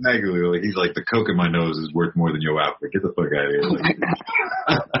 Exactly. Like, he's like, the coke in my nose is worth more than your outfit. Get the fuck out of here. Like,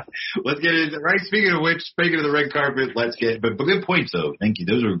 let's get into right. Speaking of the red carpet, but good points though. Thank you.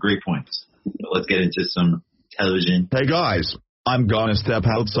 Those were great points. So let's get into some television. Hey guys, I'm gonna step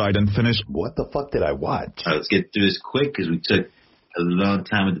outside and finish. What the fuck did I watch? All right, let's get through this quick because we took a long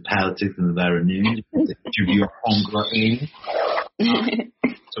time with the politics and the viral news. Interview our homegirl Amy.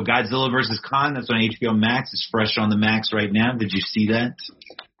 So Godzilla vs. Kong, that's on HBO Max. It's fresh on the Max right now. Did you see that?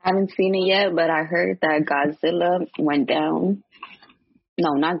 I haven't seen it yet, but I heard that Godzilla went down.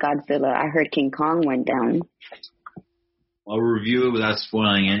 No, not Godzilla. I heard King Kong went down. I'll review it without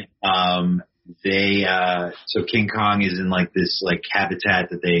spoiling it. So King Kong is in like this like habitat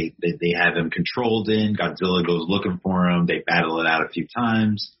that they have him controlled in. Godzilla goes looking for him. They battle it out a few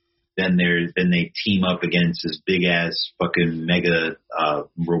times. Then they team up against this big ass fucking mega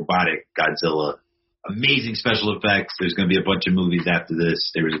robotic Godzilla. Amazing special effects. There's going to be a bunch of movies after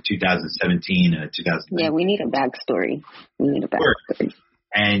this. There was a 2017 and a 2019. Yeah, we need a backstory.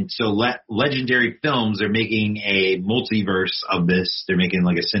 And so Legendary Films, they're making a multiverse of this. They're making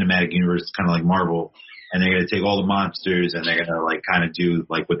like a cinematic universe, kind of like Marvel. And they're going to take all the monsters and they're going to like kind of do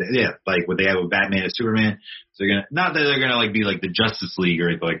like what they have with Batman and Superman. So they're going to, not that they're going to like be like the Justice League or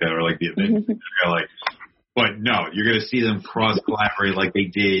anything like that, or like the Avengers. But no, you're going to see them cross collaborate like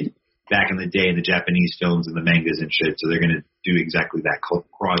they did back in the day in the Japanese films and the mangas and shit. So they're going to do exactly that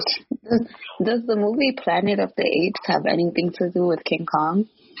cross. Does the movie Planet of the Apes have anything to do with King Kong?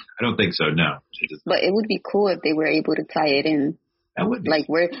 I don't think so, no. But it would be cool if they were able to tie it in. That would be. Like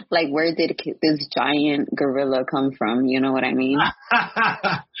where did this giant gorilla come from? You know what I mean?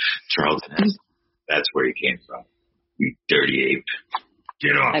 Charlton Heston. That's where he came from. You dirty ape.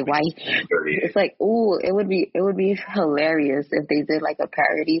 Get off. Like why? It's like, ooh, it would be hilarious if they did like a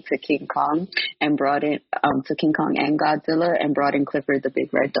parody to King Kong and brought in to King Kong and Godzilla and brought in Clifford the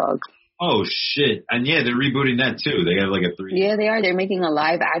Big Red Dog. Oh shit! And yeah, they're rebooting that too. They have like a 3. Yeah, they are. They're making a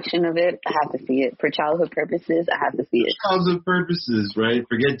live action of it. I have to see it for childhood purposes. I have to see it. Childhood purposes, right?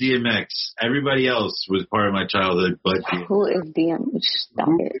 Forget DMX. Everybody else was part of my childhood, but who is DMX? Stop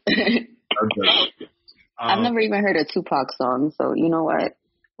it. I've never even heard a Tupac song, so you know what?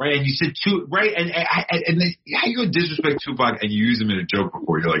 Right, and you said right, and how you gonna disrespect Tupac and you use him in a joke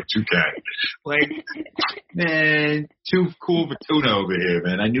before? You're like 2K, like man, too cool for tuna over here,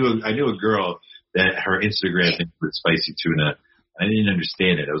 man. I knew a girl that her Instagram thing was spicy tuna. I didn't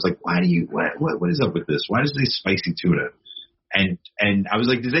understand it. I was like, why do you what is up with this? Why does it say spicy tuna? And I was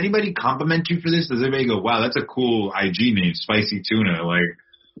like, does anybody compliment you for this? Does anybody go, wow, that's a cool IG name, spicy tuna? Like,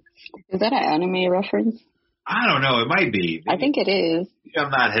 is that an anime reference? I don't know. It might be. Maybe, I think it is. Maybe I'm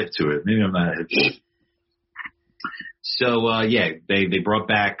not hip to it. So, they brought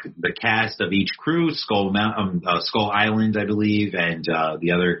back the cast of each crew, Skull Island, I believe, and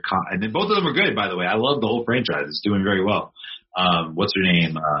the other. And then both of them are good, by the way. I love the whole franchise. It's doing very well. What's her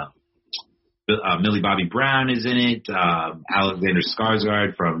name? Millie Bobby Brown is in it. Alexander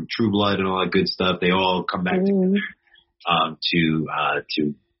Skarsgård from True Blood and all that good stuff. They all come back together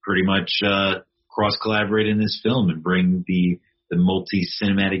to pretty much cross-collaborate in this film and bring the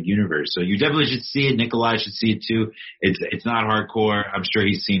multi-cinematic universe. So you definitely should see it. Nikolai should see it too. It's not hardcore. I'm sure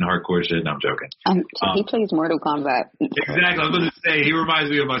he's seen hardcore shit. No, I'm joking. He plays Mortal Kombat. Exactly. I was going to say, he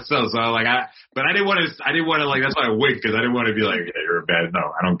reminds me of myself. So but I didn't want to like, that's why I winked, because I didn't want to be like, yeah, you're a bad,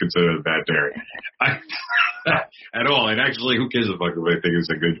 no, I don't consider it a bad dairy. At all. And actually, who cares if I think it's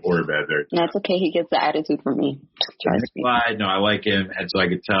a good or a bad dairy? That's okay. He gets the attitude from me. Trust me. No, I like him. And so I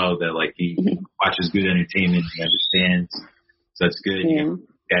could tell that like he watches good entertainment. He understands. So that's good. Yeah.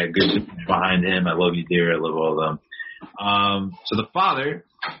 Got good behind him. I love you, dear. I love all of them. So the father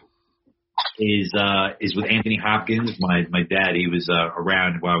is with Anthony Hopkins. My dad, he was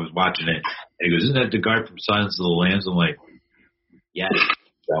around while I was watching it. And he goes, isn't that the guy from Silence of the Lambs? I'm like, yeah,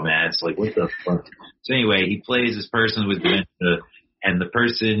 dumbass. Like, what the fuck? So anyway, he plays this person with dementia, and the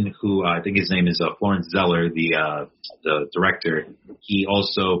person who I think his name is Florence Zeller, the director, he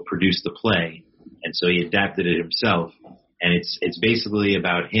also produced the play, and so he adapted it himself. And it's basically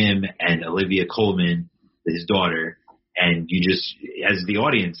about him and Olivia Colman, his daughter, and you just, as the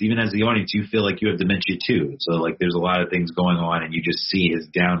audience, you feel like you have dementia too. So like there's a lot of things going on, and you just see his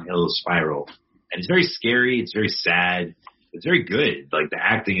downhill spiral. And it's very scary. It's very sad. It's very good. Like the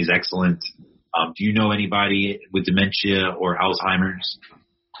acting is excellent. Do you know anybody with dementia or Alzheimer's?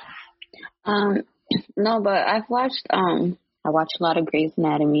 No, but I watched a lot of Grey's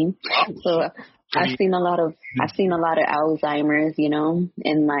Anatomy, so I've seen a lot of Alzheimer's, you know,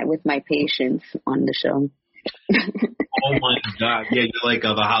 with my patients on the show. Oh my God! Yeah, you're like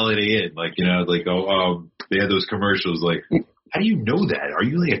the Holiday Inn, like, you know, like they had those commercials. Like, how do you know that? Are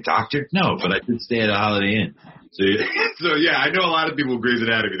you like a doctor? No, but I did stay at a Holiday Inn. So yeah, I know a lot of people with Grey's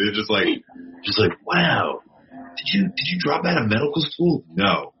Anatomy. They're just like, wow, did you drop out of medical school?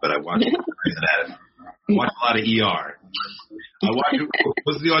 No, but I watched Grey's Anatomy. I watched a lot of ER.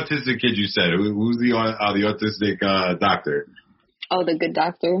 What's the autistic kid you said? Who's the autistic doctor? Oh, the good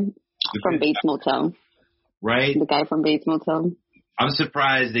doctor from Bates Motel. Right? The guy from Bates Motel. I'm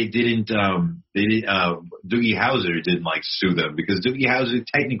surprised they didn't. Doogie Howser didn't like sue them because Doogie Howser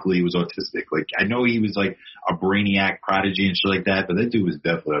technically was autistic. Like I know he was like a brainiac prodigy and shit like that, but that dude was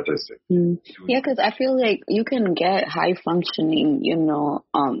definitely autistic. Yeah, because I feel like you can get high functioning,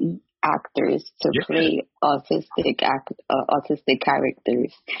 actors to play autistic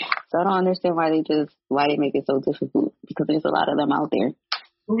characters. So I don't understand why they make it so difficult because there's a lot of them out there.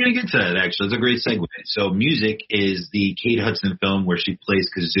 We're going to get to that, actually. It's a great segue. So Music is the Kate Hudson film where she plays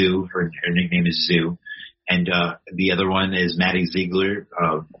Kazoo. Her nickname is Zoo. And the other one is Maddie Ziegler,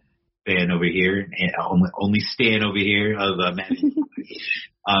 fan over here, and only stan over here of Maddie.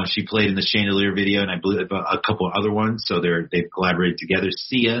 She played in the Chandelier video, and I believe a couple of other ones. So they've collaborated together.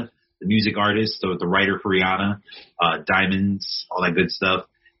 Sia, the music artist, the writer for Rihanna, Diamonds, all that good stuff.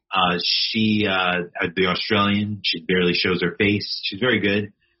 She, the Australian, she barely shows her face. She's very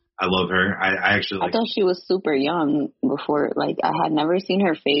good. I love her. I actually I thought she was super young before. Like, I had never seen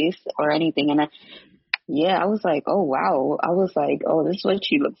her face or anything. And I was like, oh, wow. I was like, oh, this is what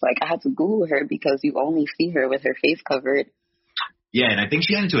she looks like. I had to Google her because you only see her with her face covered. Yeah, and I think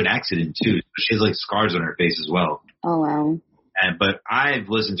she got into an accident, too. She has, like, scars on her face as well. Oh, wow. But I've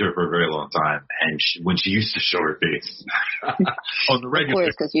listened to her for a very long time, and when she used to show her face on the regular. Of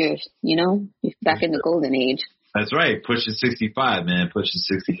course, because you're back in the golden age. That's right, pushing 65, man, pushing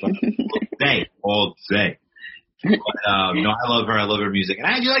 65 all day. But, no, I love her. I love her music, and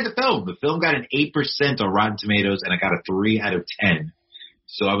I do like the film. The film got an 8% on Rotten Tomatoes, and I got a 3 out of 10.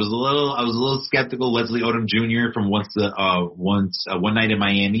 So I was a little skeptical. Leslie Odom Jr. from One Night in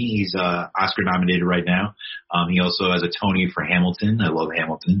Miami. He's Oscar nominated right now. He also has a Tony for Hamilton. I love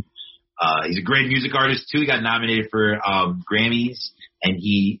Hamilton. He's a great music artist too. He got nominated for Grammys, and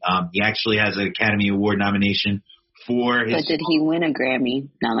he actually has an Academy Award nomination for his. But did he win a Grammy?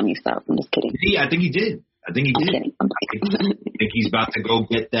 No, let me stop. I'm just kidding. Yeah, I think he did. I'm kidding. I think he's about to go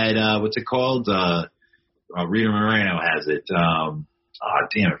get that. What's it called? Rita Moreno has it. Oh,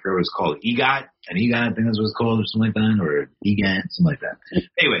 damn, I forgot what it's called. EGOT? I think that's what it's called or something like that, or EGOT, something like that.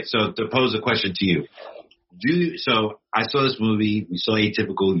 Anyway, so to pose a question to you. So I saw this movie, we saw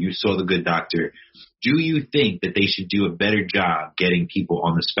Atypical, you saw The Good Doctor. Do you think that they should do a better job getting people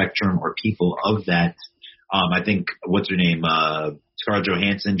on the spectrum or people of that? I think, what's her name? Scarlett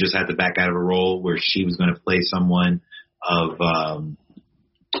Johansson just had to back out of a role where she was going to play someone of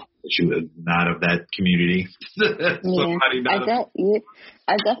she was not of that community.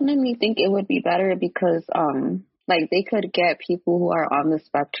 I definitely think it would be better because they could get people who are on the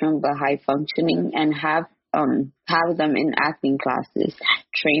spectrum but high functioning and have them in acting classes,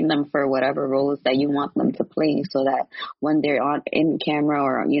 train them for whatever roles that you want them to play, so that when they're in camera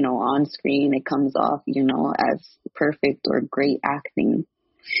or on screen, it comes off as perfect or great acting.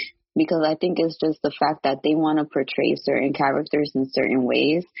 Because I think it's just the fact that they want to portray certain characters in certain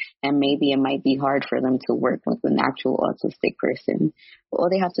ways, and maybe it might be hard for them to work with an actual autistic person. But all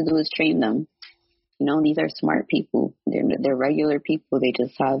they have to do is train them. These are smart people. They're regular people. They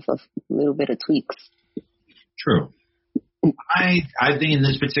just have a little bit of tweaks. True. I think in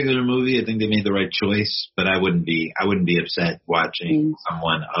this particular movie, I think they made the right choice, but I wouldn't be upset watching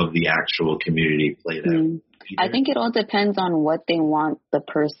someone of the actual community play that. I think it all depends on what they want the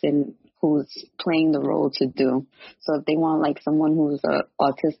person who's playing the role to do. So if they want someone who's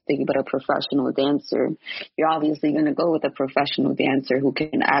autistic but a professional dancer, you're obviously going to go with a professional dancer who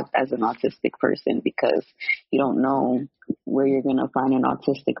can act as an autistic person, because you don't know where you're going to find an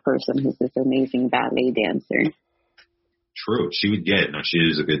autistic person who's this amazing ballet dancer. True. She would get it. No, she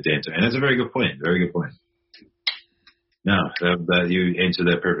is a good dancer. And that's a very good point. Very good point. No, that you answered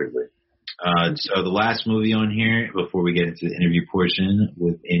that perfectly. So the last movie on here, before we get into the interview portion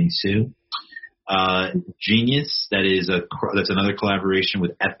with Amy Sue, Genius. That's another collaboration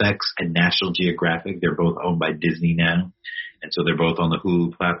with FX and National Geographic. They're both owned by Disney now, and so they're both on the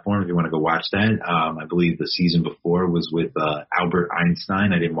Hulu platform. If you want to go watch that, I believe the season before was with Albert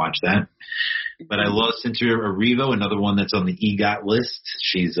Einstein. I didn't watch that, but I love Cynthia Erivo, another one that's on the EGOT list.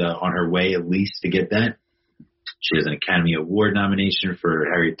 She's on her way at least to get that. She has an Academy Award nomination for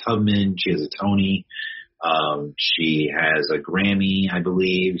Harriet Tubman. She has a Tony. She has a Grammy, I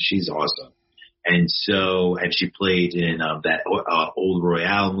believe. She's awesome. And she played in that Old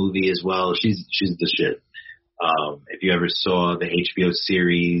Royale movie as well. She's the shit. If you ever saw the HBO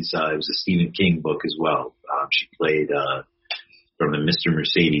series, it was a Stephen King book as well. She played from the Mr.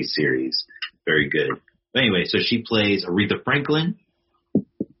 Mercedes series. Very good. But anyway, so she plays Aretha Franklin.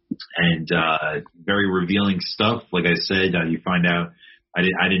 and very revealing stuff. Like I said, you find out. I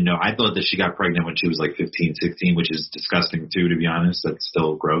didn't know. I thought that she got pregnant when she was like 15, 16, which is disgusting too, to be honest. That's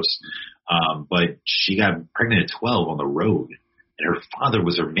still gross. But she got pregnant at 12 on the road, and her father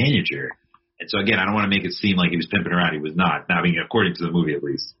was her manager. And so again, I don't want to make it seem like he was pimping her out. He was not. I mean, according to the movie, at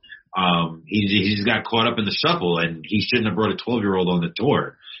least. He just got caught up in the shuffle, and he shouldn't have brought a 12-year-old on the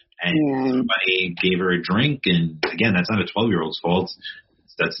tour. And somebody gave her a drink, and again, that's not a 12-year-old's fault.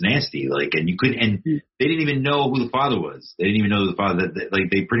 That's nasty. Like, and they didn't even know who the father was. They didn't even know the father.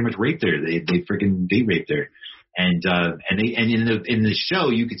 They pretty much raped her. They freaking date raped her. And in the show,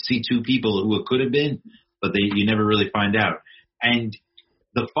 you could see two people who it could have been, but you never really find out. And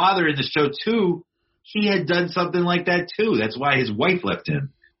the father in the show too, he had done something like that too. That's why his wife left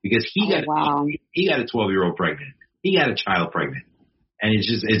him, because he got a 12-year-old pregnant. He got a child pregnant, and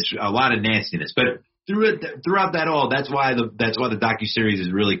it's a lot of nastiness. But throughout that all, that's why the docuseries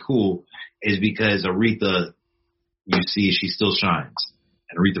is really cool, is because Aretha, you see, she still shines,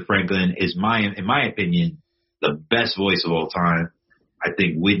 and Aretha Franklin is in my opinion, the best voice of all time. I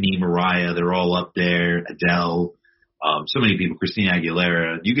think Whitney, Mariah, they're all up there. Adele, so many people. Christina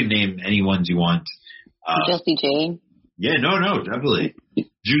Aguilera. You can name any ones you want. Jessie J. Yeah, no, definitely.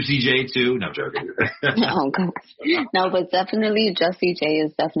 Juicy J too. No, I'm joking. Oh gosh, no, but definitely Jessie J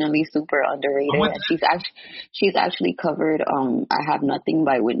is definitely super underrated. She's actually covered I Have Nothing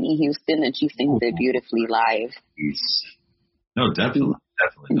by Whitney Houston, and she sings it beautifully live. No, definitely.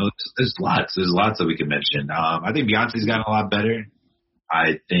 No, there's lots that we can mention. I think Beyonce's gotten a lot better.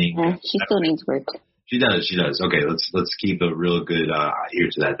 I think she still needs work. She does. Okay, let's keep a real good ear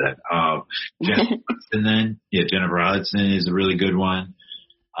to that then. Jennifer Hudson then. Yeah, Jennifer Hudson is a really good one.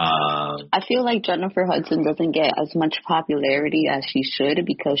 I feel like Jennifer Hudson doesn't get as much popularity as she should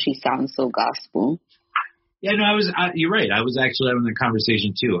because she sounds so gospel. Yeah, no, you're right. I was actually having a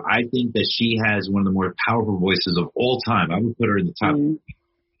conversation too. I think that she has one of the more powerful voices of all time. I would put her in the top.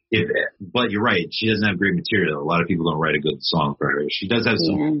 But you're right. She doesn't have great material. A lot of people don't write a good song for her. She does have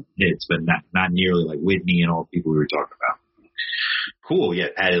some hits, but not nearly like Whitney and all the people we were talking about. Cool. Yeah.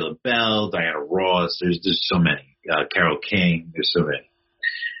 Patti LaBelle, Diana Ross. There's so many. Carole King. There's so many.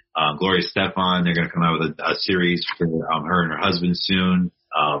 Gloria Estefan. They're going to come out with a series for her and her husband soon.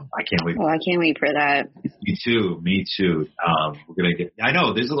 I can't wait. Oh, I can't wait for that. Me too. We're going to I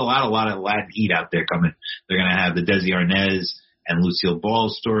know there's a lot of Latin heat out there coming. They're going to have the Desi Arnaz and Lucille Ball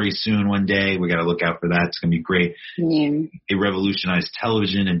story soon one day. We got to look out for that. It's going to be great. Yeah. They revolutionized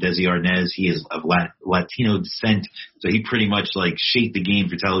television, and Desi Arnaz, he is of Latino descent, so he pretty much like shaped the game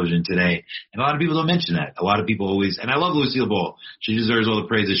for television today. And a lot of people don't mention that. A lot of people always, and I love Lucille Ball. She deserves all the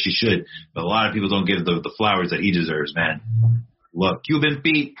praise that she should, but a lot of people don't give the flowers that he deserves, man. Look, Cuban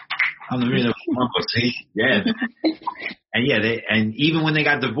feet. I'm the real see? Yeah. And even when they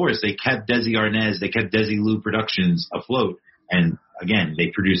got divorced, they kept Desi Arnaz, they kept Desilu Productions afloat. And again, they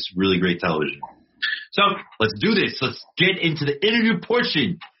produce really great television. So let's do this. Let's get into the interview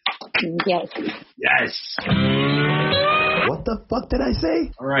portion. Yes. What the fuck did I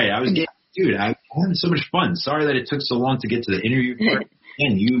say? All right. I'm having so much fun. Sorry that it took so long to get to the interview part.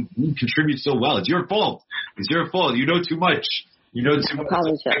 And you contribute so well. It's your fault. You know too much. I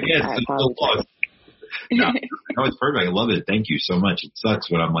apologize. No, it's perfect. I love it. Thank you so much. It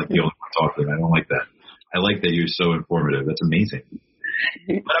sucks when I'm like the only one talking. I don't like that. I like that you're so informative. That's amazing.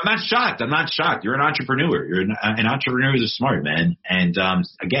 But I'm not shocked. You're an entrepreneur. An entrepreneur is smart, man. And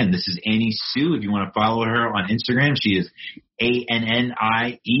again, this is Annie Sue. If you want to follow her on Instagram, she is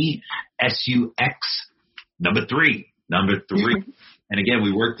ANNIESUX 3. And again,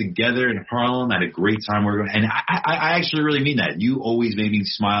 we worked together in Harlem. Had a great time working. And I actually really mean that. You always made me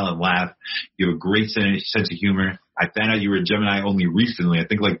smile and laugh. You have a great sense of humor. I found out you were a Gemini only recently, I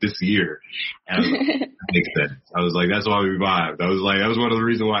think like this year. And I was like, that makes sense. I was like, that's why we vibed. I was like, that was one of the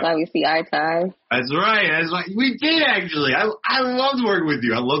reasons why. Why we see eye to eye. That's right. We did actually. I loved working with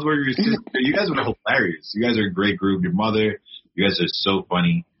you. I loved working with your sister. You guys were hilarious. You guys are a great group. Your mother, you guys are so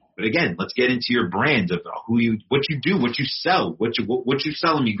funny. But again, let's get into your brand of what you do, what you sell, what you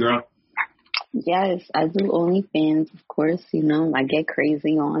selling me, girl. Yes, I do OnlyFans, of course. I get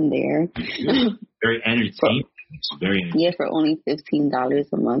crazy on there. Very entertaining. It's very entertaining. Yeah, for only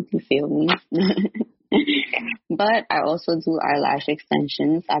 $15 a month. You feel me? But I also do eyelash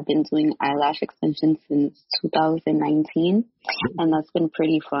extensions. I've been doing eyelash extensions since 2019, and that's been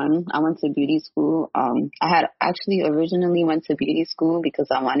pretty fun. I went to beauty school. I had actually originally went to beauty school because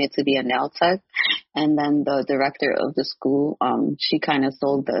I wanted to be a nail tech, and then the director of the school, she kind of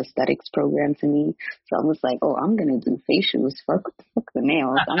sold the aesthetics program to me. So I was like, oh, I'm going to do facials. Fuck the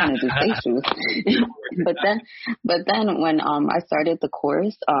nails. I'm going to do facials. but then when I started the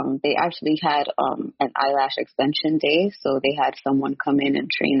course, they actually had an eyelash extension day, so they had someone come in and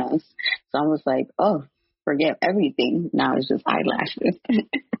train us. So I was like, oh, forget everything. Now it's just eyelashes.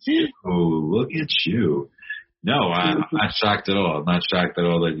 Oh, look at you. No, I'm not shocked at all. I'm not shocked at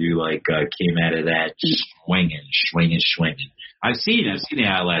all that you came out of that swinging. I've seen the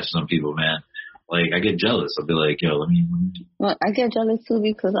eyelashes on people, man. Like, I get jealous. I'll be like, yo, let me. Well, I get jealous too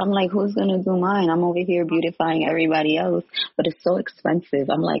because I'm like, who's going to do mine? I'm over here beautifying everybody else, but it's so expensive.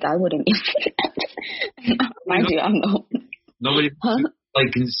 I'm like, I wouldn't. Mind you, I'm no. Nobody,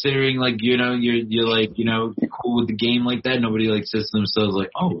 like, considering, like, you know, you're like, you know, cool with the game like that. Nobody, like, says to themselves, like,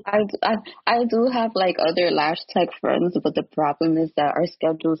 oh. I do have, like, other lash tech friends, but the problem is that our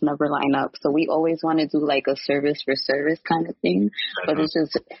schedules never line up. So we always want to do, like, a service for service kind of thing. But it's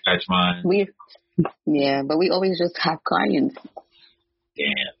just. That's mine. Yeah, but we always just have clients.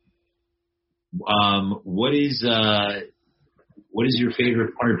 Damn. What is your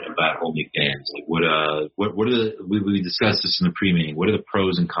favorite part about OnlyFans? Like, what are the, we discussed this in the pre-meeting. What are the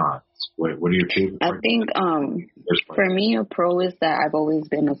pros and cons? What are your favorite parts? I think, for me, a pro is that I've always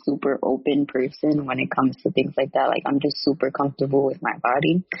been a super open person when it comes to things like that. Like, I'm just super comfortable with my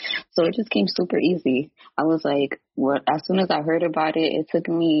body. So it just came super easy. I was like, as soon as I heard about it, it took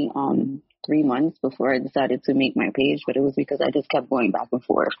me, 3 months before I decided to make my page, but it was because I just kept going back and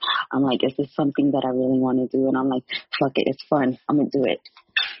forth. I'm like, is this something that I really want to do? And I'm like, fuck it, it's fun. I'm going to do it.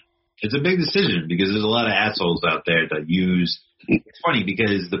 It's a big decision because there's a lot of assholes out there that use, it's funny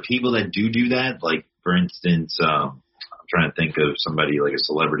because the people that do that, like, for instance, I'm trying to think of somebody like a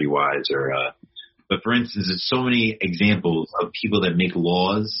celebrity-wise but for instance, there's so many examples of people that make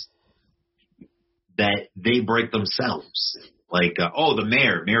laws that they break themselves. Like, the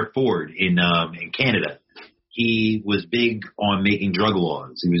Mayor Ford in Canada, he was big on making drug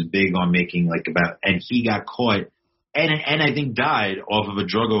laws. He was big on making and he got caught and I think died off of a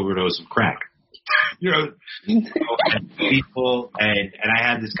drug overdose of crack. You know, people, and I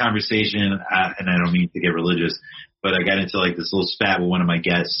had this conversation, and I don't mean to get religious, but I got into like this little spat with one of my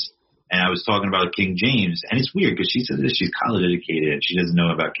guests, and I was talking about King James, and it's weird because she said that she's college educated and she doesn't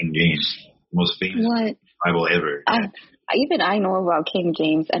know about King James, the most famous Bible ever. I know about King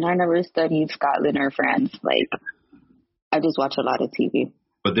James, and I never studied Scotland or France. Like, I just watch a lot of TV.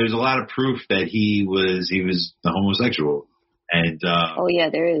 But there's a lot of proof that he was the homosexual, and oh yeah,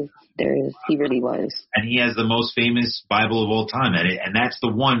 there is. He really was. And he has the most famous Bible of all time, and that's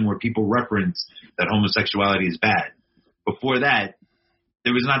the one where people reference that homosexuality is bad. Before that,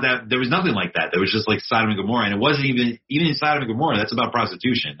 there was nothing like that. There was just like Sodom and Gomorrah, and it wasn't even in Sodom and Gomorrah. That's about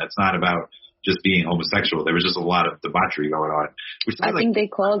prostitution. That's not about just being homosexual. There was just a lot of debauchery going on. I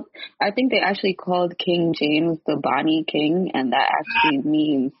think they actually called King James the Bonnie King, and that actually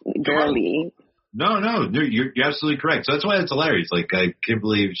means girly. No, you're absolutely correct. So that's why it's hilarious. Like, I can't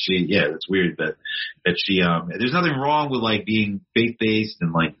believe it's weird that she, there's nothing wrong with like being faith-based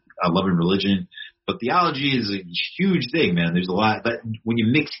and like loving religion, but theology is a huge thing, man. There's a lot, but when you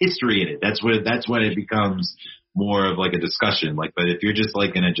mix history in it, that's when it becomes more of like a discussion. Like, but if you're just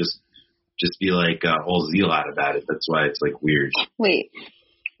like going to just be like all zeal out about it. That's why it's like weird. Wait,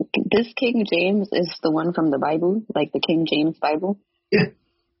 this King James is the one from the Bible, like the King James Bible? Yeah.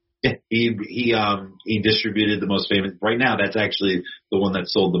 He distributed the most famous. Right now, that's actually the one that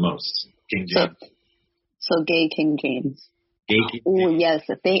sold the most. King James. So gay King James. Oh yes,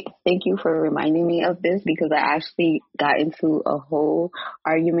 thank you for reminding me of this because I actually got into a whole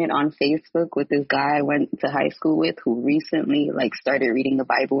argument on Facebook with this guy I went to high school with who recently like started reading the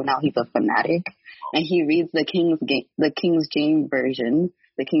Bible. Now he's a fanatic and he reads the King James version.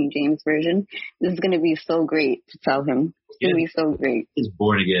 The King James version. This is going to be so great to tell him. It's going to be so great. He's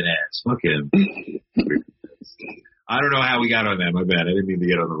born again ass. Fuck him. I don't know how we got on that. My bad. I didn't mean to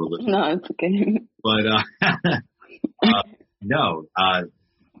get on the religion. No, it's okay. But no.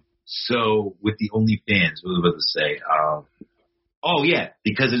 So with the OnlyFans, what was I about to say?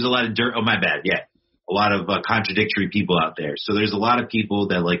 Because there's a lot of dirt. Oh, my bad. Yeah. A lot of contradictory people out there. So there's a lot of people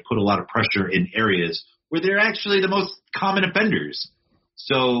that like put a lot of pressure in areas where they're actually the most common offenders.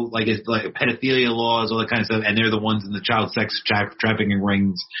 So, like, it's like pedophilia laws, all that kind of stuff, and they're the ones in the child sex trafficking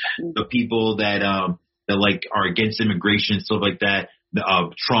rings, the people that like are against immigration, stuff like that.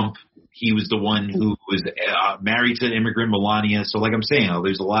 Trump, he was the one who was married to an immigrant, Melania. So, like I'm saying,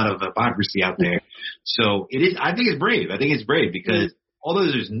 there's a lot of hypocrisy out there. So it is. I think it's brave. Because although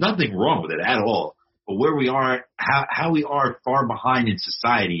there's nothing wrong with it at all, but where we are, how we are far behind in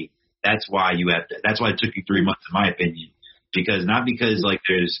society, that's why it took you 3 months, in my opinion. Because not because like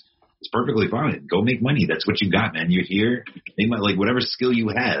there's It's perfectly fine. Go make money. That's what you got, man. You're here. Make money, like whatever skill you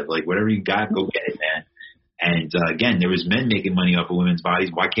have, like whatever you got, go get it, man. And again, there was men making money off of women's bodies.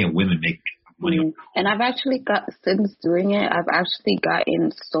 Why can't women make money? And I've actually since doing it, I've actually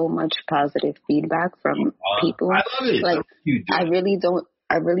gotten so much positive feedback from people. I love it. Like,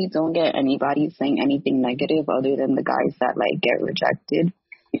 I really don't get anybody saying anything negative other than the guys that like get rejected,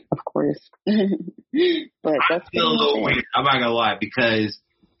 of course. But that's still a little weird. I'm not gonna lie, because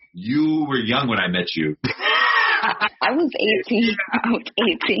you were young when I met you. I was 18.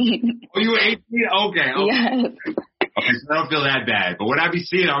 Oh, you were 18? Okay. Yes. Okay, so I don't feel that bad. But when I be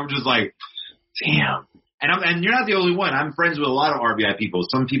seeing it, I'm just like, damn. And you're not the only one. I'm friends with a lot of RBI people.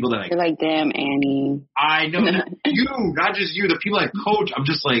 Some people that You're like, damn, Annie. I know. You, not just you. The people I coach, I'm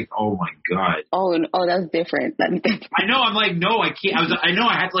just like, oh my God. Oh, that's different. That's different. I know. I'm like, no, I can't. I know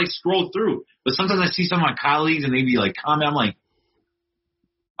I have to like scroll through. But sometimes I see some of my colleagues and they be like, comment.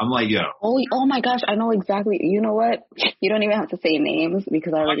 I'm like, yo. Oh my gosh, I know exactly. You know what? You don't even have to say names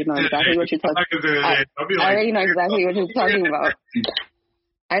because I already know exactly what you're talking about. I already know exactly what you're talking about.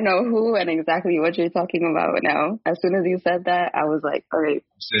 I know who and exactly what you're talking about now. As soon as you said that, I was like, all right,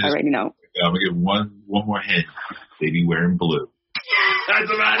 I already know. I'm going to give one more hint. They be wearing blue. That's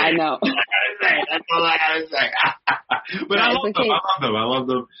about it. I know. That's all I gotta say. But I love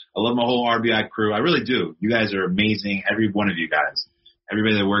them. I love my whole RBI crew. I really do. You guys are amazing. Every one of you guys.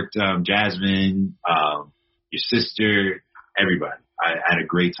 Everybody that worked, Jasmine, your sister, everybody. I had a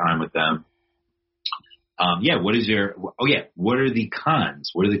great time with them. What are the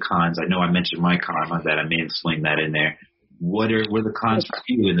cons? What are the cons? I know I mentioned my con, my bad. I may have slung that in there. What are the cons for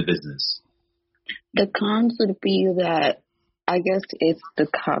you in the business? The cons would be that I guess it's the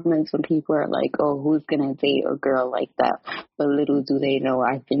comments when people are like, oh, who's going to date a girl like that? But little do they know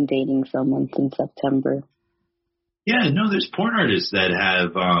I've been dating someone since September. Yeah, no, there's porn artists that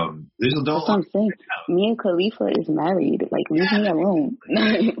have, there's adult. That's what I'm saying. Mia Khalifa is married. Like, leave me alone.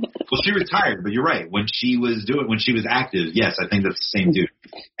 Well, she retired, but you're right. When she was active, yes, I think that's the same dude.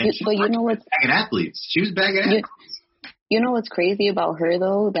 And but you know what's bagging athletes. She was bagging athletes. You know what's crazy about her,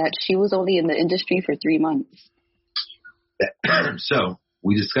 though? That she was only in the industry for 3 months. So,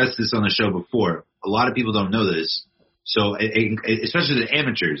 we discussed this on the show before. A lot of people don't know this. So, especially the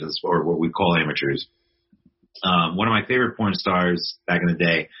amateurs, or what we call amateurs. One of my favorite porn stars back in the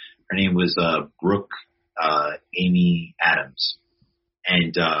day, her name was Brooke Amy Adams.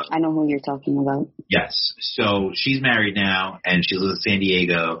 And I know who you're talking about. Yes. So she's married now, and she lives in San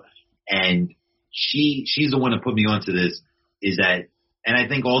Diego. And she's the one that put me onto this. Is that, and I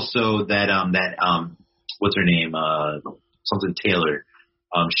think also that what's her name? Something Taylor.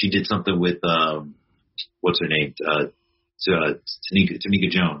 She did something with what's her name? Tamika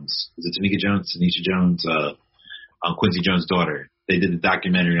Jones. Is it Tamika Jones? Tanisha Jones? Quincy Jones' daughter. They did the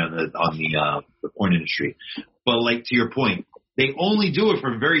documentary on the porn industry. But like to your point, they only do it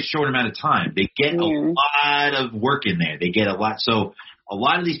for a very short amount of time. They get a lot of work in there. They get a lot. So a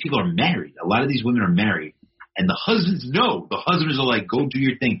lot of these people are married. A lot of these women are married. And the husbands know. The husbands are like, go do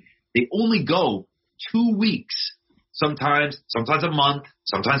your thing. They only go 2 weeks. Sometimes a month,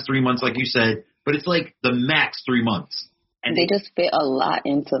 sometimes 3 months, like you said. But it's like the max 3 months. And they just fit a lot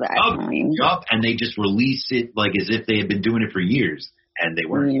into that time. Yup, and they just release it like as if they had been doing it for years. And they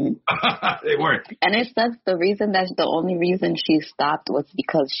weren't. They weren't. And that's the only reason she stopped was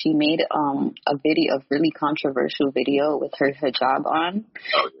because she made a really controversial video with her hijab on.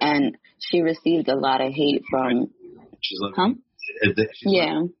 Oh, yeah. And she received a lot of hate from...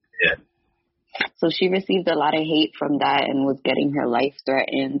 Yeah. So she received a lot of hate from that and was getting her life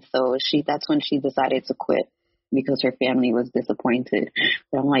threatened. So that's when she decided to quit because her family was disappointed.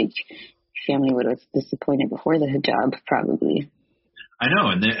 But I'm like, family would have disappointed before the hijab, probably. I know,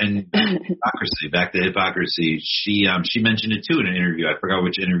 and hypocrisy. Back to hypocrisy. She mentioned it too in an interview. I forgot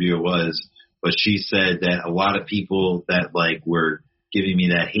which interview it was, but she said that a lot of people that like were giving me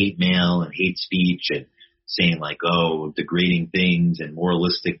that hate mail and hate speech and saying like, oh, degrading things and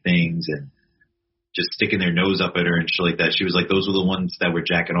moralistic things and just sticking their nose up at her and shit like that. She was like, those were the ones that were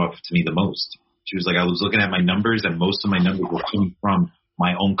jacking off to me the most. She was like, I was looking at my numbers and most of my numbers were coming from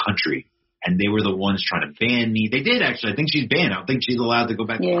my own country. And they were the ones trying to ban me. They did, actually. I think she's banned. I don't think she's allowed to go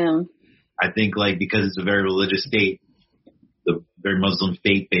back. Yeah. I think, like, because it's a very religious state, the very Muslim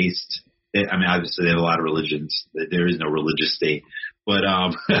faith-based. I mean, obviously, they have a lot of religions. There is no religious state. But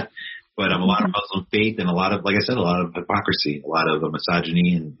a lot of Muslim faith and a lot of, like I said, a lot of hypocrisy, a lot of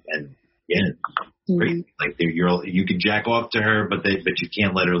misogyny. And yeah, it's crazy. Like, you can jack off to her, but you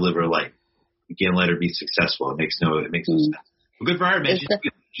can't let her live her life. You can't let her be successful. It makes no sense. Well, good for her, man.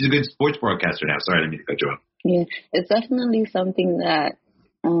 She's a good sports broadcaster now. Sorry, I didn't mean to cut you off. Yeah, it's definitely something that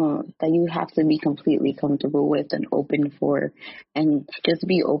that you have to be completely comfortable with and open for, and just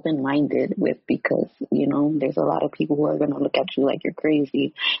be open-minded with, because, you know, there's a lot of people who are going to look at you like you're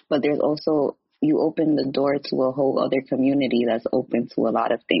crazy, but there's also, you open the door to a whole other community that's open to a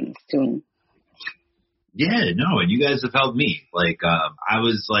lot of things too. Yeah, no, and you guys have helped me. Like, I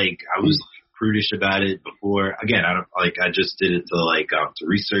was prudish about it before. Again, I just did it to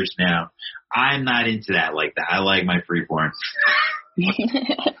research now. I'm not into that like that. I like my free porn. Me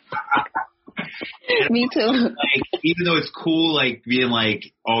too. Like, even though it's cool, like being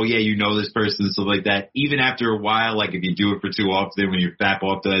like, oh yeah, you know this person and stuff like that. Even after a while, like if you do it for too often, when you fap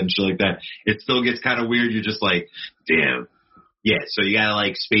off that and shit like that, it still gets kind of weird. You're just like, damn. Yeah, so you gotta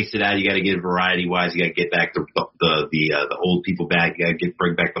like space it out. You gotta get variety wise. You gotta get back the old people back. You gotta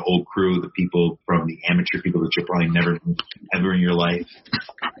bring back the old crew, the people from the amateur people that you'll probably never ever in your life.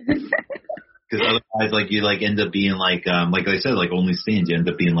 Because otherwise, like you like end up being like I said, like Only Stands. You end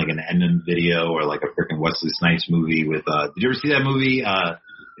up being like an MM video or like a freaking Wesley Snipes movie with. Did you ever see that movie?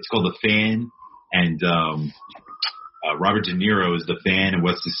 It's called The Fan, and Robert De Niro is the fan, and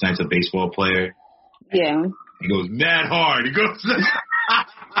Wesley Snipes a baseball player. Yeah. He goes mad hard. He goes mad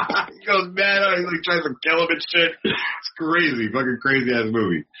hard. He's like trying to kill him and shit. It's crazy, fucking crazy ass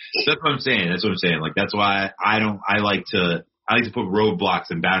movie. That's what I'm saying. Like that's why I like to put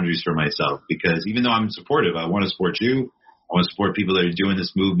roadblocks and boundaries for myself, because even though I'm supportive, I want to support you. I want to support people that are doing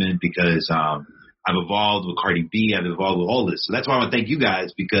this movement, because I've evolved with Cardi B. I've evolved with all this. So that's why I want to thank you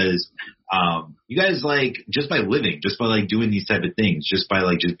guys, because you guys like just by living, just by like doing these type of things, just by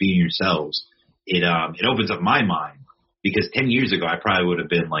like just being yourselves. It opens up my mind, because 10 years ago I probably would have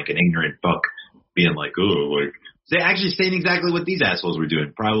been like an ignorant fuck, being like, oh, like saying exactly what these assholes were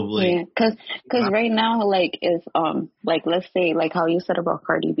doing, probably. Yeah, because right now, like, is like, let's say, like how you said about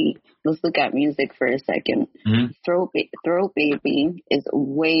Cardi B. Let's look at music for a second. Mm-hmm. Throat Baby is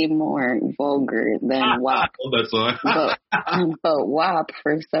way more vulgar than WAP. That's all. But WAP,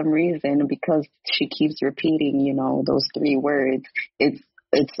 for some reason, because she keeps repeating, you know, those 3 words, it's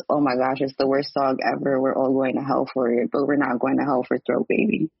oh my gosh, it's the worst song ever. We're all going to hell for it, but we're not going to hell for Throat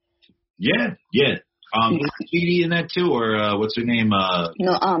Baby. Yeah. Is Speedy in that too, or what's her name? No,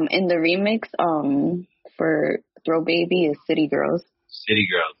 in the remix, for Throat Baby is City Girls. City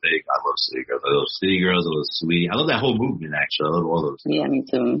Girls. I love City Girls. I love City Girls. I love Sweetie. I love that whole movement, actually. I love all those. Yeah, me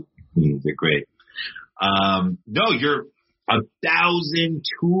too. They're great. No, you're 1,000,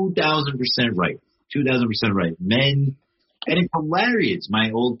 2,000% right. 2,000% right. Men. And it's hilarious. My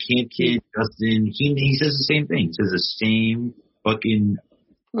old camp kid, Justin, he says the same thing. He says the same fucking...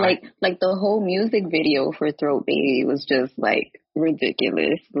 Like the whole music video for Throat Baby was just, like,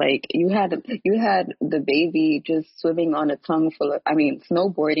 ridiculous. Like, you had the baby just swimming on a tongue full of...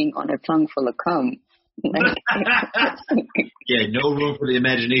 snowboarding on a tongue full of cum. Like, yeah, no room for the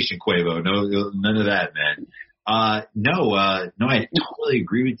imagination, Quavo. No, none of that, man. No, I totally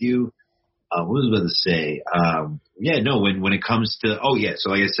agree with you. What was I about to say? When it comes to, so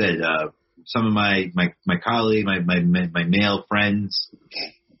like I said, some of my colleagues, my male friends,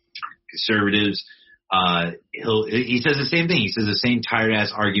 conservatives, he says the same thing. He says the same tired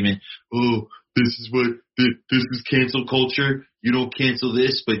ass argument. Oh, this is cancel culture. You don't cancel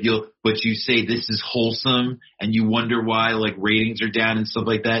this, but you say this is wholesome, and you wonder why like ratings are down and stuff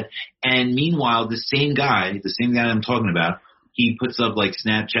like that. And meanwhile, the same guy I'm talking about, he puts up like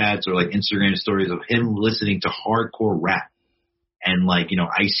Snapchats or like Instagram stories of him listening to hardcore rap and like, you know,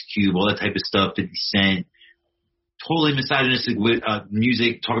 Ice Cube, all that type of stuff, 50 Cent, totally misogynistic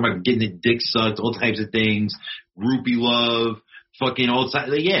music, talking about getting the dick sucked, all types of things, groupie love, fucking all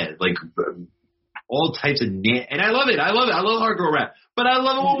types, all types of, and I love it. I love hardcore rap, but I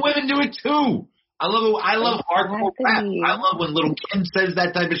love it when women do it too. I love hardcore rap. I love when Lil' Kim says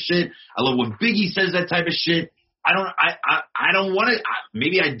that type of shit. I love when Biggie says that type of shit. I don't want to.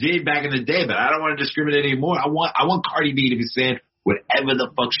 Maybe I did back in the day, but I don't want to discriminate anymore. I want Cardi B to be saying whatever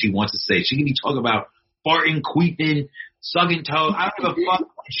the fuck she wants to say. She can be talking about farting, queefing, sucking toes. I don't give a fuck.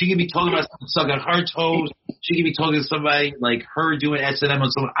 She can be talking about sucking her toes. She can be talking to somebody like her doing S&M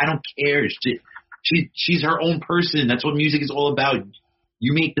on someone. I don't care. She's her own person. That's what music is all about.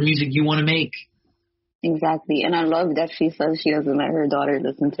 You make the music you want to make. Exactly, and I love that she says she doesn't let her daughter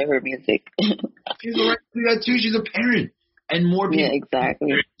listen to her music. She's a right to do that too. She's a parent, and more people. Yeah,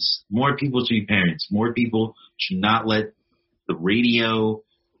 exactly. More people should be parents. More people should not let the radio,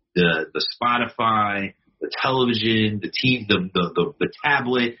 the Spotify, the television, the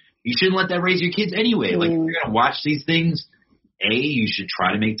tablet. You shouldn't let that raise your kids anyway. Like if you're gonna watch these things, you should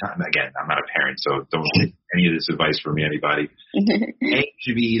try to make time. Again, I'm not a parent, so don't take any of this advice from me, anybody. You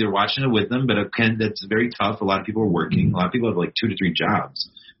should be either watching it with them, but that's very tough. A lot of people are working. A lot of people have like 2 to 3 jobs.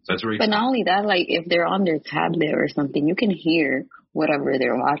 So that's very But tough. not only that, like if they're on their tablet or something, you can hear whatever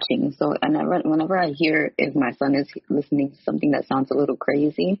they're watching. So whenever I hear if my son is listening to something that sounds a little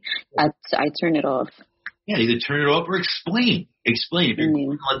crazy, I turn it off. Yeah, either turn it off or explain. Explain. If you're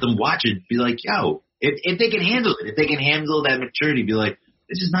going to let them watch it, be like, yo, if they can handle it, if they can handle that maturity, be like,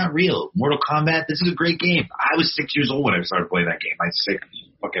 this is not real. Mortal Kombat, this is a great game. I was 6 years old when I started playing that game. My sick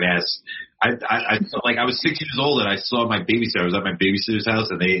fucking ass. I felt like I was 6 years old and I saw my babysitter. I was at my babysitter's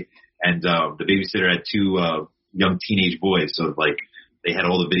house and the babysitter had 2 young teenage boys. So like they had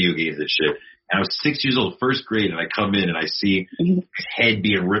all the video games and shit. And I was 6 years old, first grade, and I come in and I see his head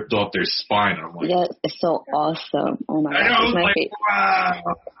being ripped off their spine. And I'm like, yes, it's so awesome. Oh my I know, gosh. wow.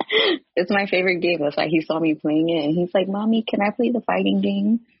 It's my favorite game. It's like he saw me playing it and he's like, Mommy, can I play the fighting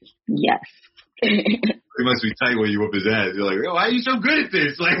game? Yes. He must be tight when you whoop his ass. You're like, oh, why are you so good at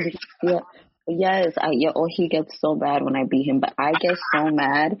this? Like, Yeah. Yes, he gets so bad when I beat him, but I get so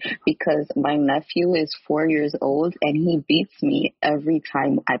mad because my nephew is 4 years old and he beats me every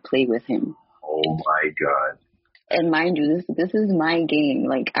time I play with him. oh my God. And mind you, this is my game.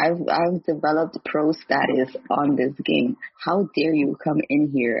 Like I've developed pro status on this game. How dare you come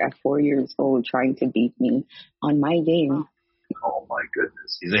in here at 4 years old trying to beat me on my game? Oh my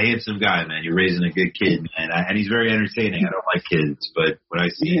goodness. He's a handsome guy, man. You're raising a good kid, man. And he's very entertaining. I don't like kids, but when I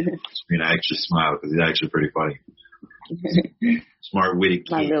see him on the screen, I actually smile because he's actually pretty funny. Smart, witty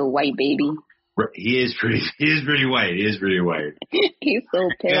My kid. little white baby. He is pretty white. He is pretty white. He's so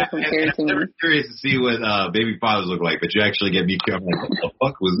pale compared to I'm me. never curious to see what baby fathers look like, but you actually get me curious. I'm like, what the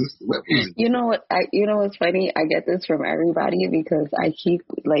fuck was this? What was it? You know what's funny? I get this from everybody because I keep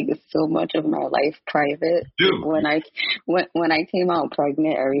like so much of my life private. Dude. When I came out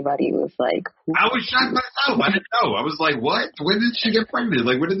pregnant, everybody was like, I was shocked myself. I didn't know. I was like, what? When did she get pregnant?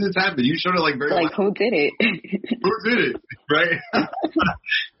 Like, when did this happen? You showed it like very like, who did it? Who did it? Right?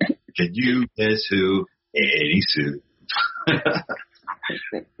 Can you guess who? Eddie Sue.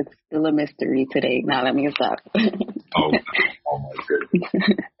 It's still a mystery today. Now let me stop. Oh my goodness.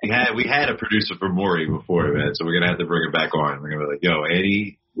 We had a producer for Maury before, man, so we're gonna have to bring it back on. We're gonna be like, yo,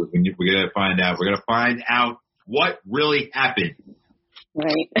 Eddie, we're gonna find out. We're gonna find out what really happened.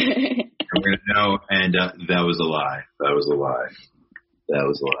 Right. And we're gonna know, and that was a lie. That was a lie.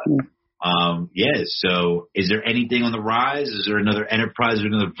 Yeah, so is there anything on the rise? Is there another enterprise or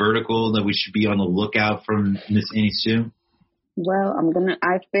another vertical that we should be on the lookout from Miss Annie Sue? Well,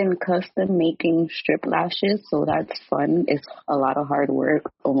 I've been custom making strip lashes, so that's fun. It's a lot of hard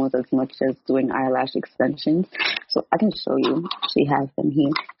work, almost as much as doing eyelash extensions. So I can show you. She has them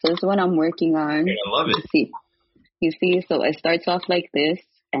here. So this is what I'm working on. Yeah, I love it. You see, so it starts off like this,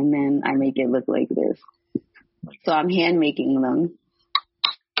 and then I make it look like this. So I'm hand making them.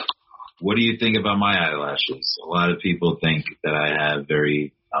 What do you think about my eyelashes? A lot of people think that I have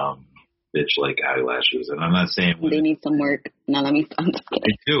very bitch-like eyelashes, and I'm not saying They need some work. Now let me stop. I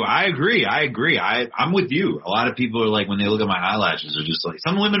do. I agree. I'm with you. A lot of people are like, when they look at my eyelashes, they're just like,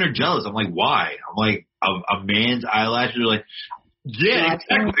 some women are jealous. I'm like, why? I'm like, a man's eyelashes are like, yeah,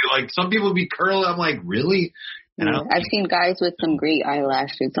 exactly. Like, some people be curly. I'm like, really? And I've seen guys with some great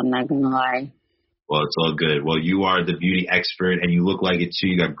eyelashes. I'm not gonna lie. Well, it's all good. Well, you are the beauty expert, and you look like it too.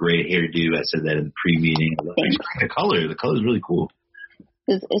 You got great hairdo. I said that in the pre-meeting. I like the color. The color is really cool.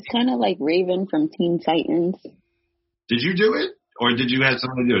 It's kind of like Raven from Teen Titans. Did you do it, or did you have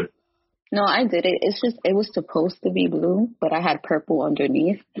someone do it? No, I did it. It's just, it was supposed to be blue, but I had purple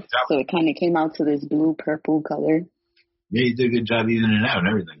underneath. So it kind of came out to this blue-purple color. Yeah, you did a good job evening it out and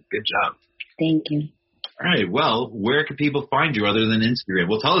everything. Good job. Thank you. All right. Well, where can people find you other than Instagram?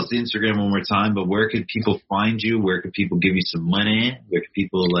 Well, tell us the Instagram one more time, but where could people find you? Where could people give you some money? Where could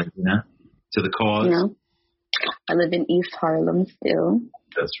people, to the cause? I live in East Harlem still.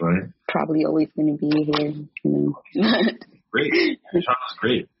 That's right. Probably always going to be here, Great. That's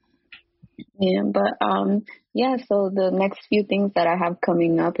great. Yeah, but so the next few things that I have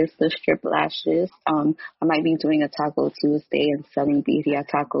coming up is the strip lashes. I might be doing a Taco Tuesday and selling birria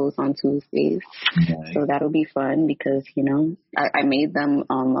tacos on Tuesdays. Okay. So that'll be fun because, I made them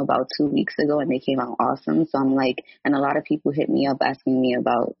about 2 weeks ago and they came out awesome. So I'm like, and a lot of people hit me up asking me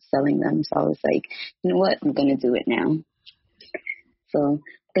about selling them. So I was like, you know what, I'm going to do it now. So I'm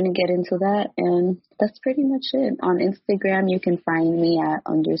going to get into that, and that's pretty much it. On Instagram, you can find me at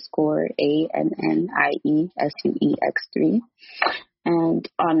 _ANNIESUEX3. And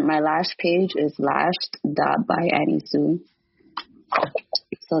on my lash page is lashed.byanniesue.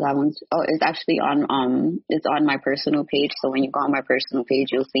 So that one's it's actually on it's on my personal page. So when you go on my personal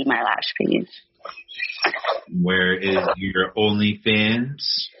page, you'll see my lash page. Where is your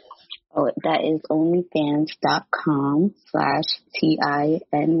OnlyFans? Oh, that is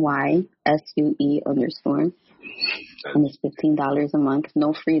onlyfans.com/TINYSUE_. And it's $15 a month.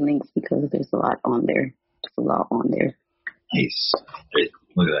 No free links because there's a lot on there. There's a lot on there. Nice.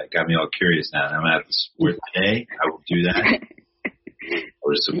 Look at that. Got me all curious now. I'm going to have to support today. I will do that. I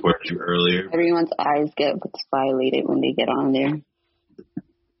would have supported you earlier. Everyone's eyes get violated when they get on there.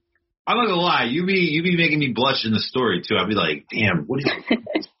 I'm not gonna lie, you be making me blush in the story too. I'll be like, damn, what is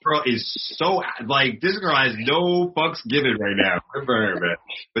this girl is so like this girl has no fucks given right now. Good for her, man.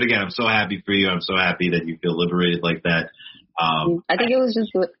 But again, I'm so happy for you. I'm so happy that you feel liberated like that. I think it was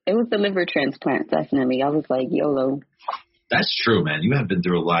the liver transplant, definitely. I was like, YOLO. That's true, man. You have been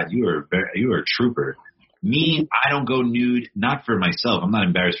through a lot. You are a trooper. Me, I don't go nude, not for myself. I'm not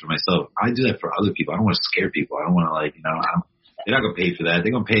embarrassed for myself. I do that for other people. I don't want to scare people. I don't want to they're not going to pay for that. They're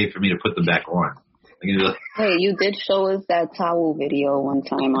going to pay for me to put them back on. Hey, you did show us that towel video one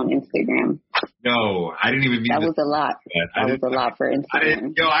time on Instagram. No, I didn't even mean that. Was a lot. That was a lot for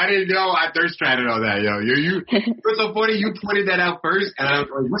Instagram. I didn't know. I thirst trapped on that, yo. You it was so funny. You pointed that out first, and I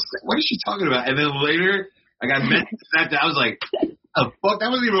was like, what is she talking about? And then later, I got messages after. I was like, oh, fuck, that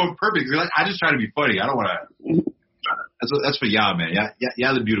wasn't even on purpose. I just try to be funny. I don't want to. That's for y'all, man.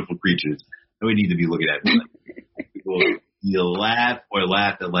 Y'all the beautiful creatures. We need to be looking at me. Like, people, you laugh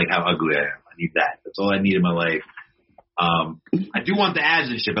at like how ugly I am. I need that. That's all I need in my life. I do want the abs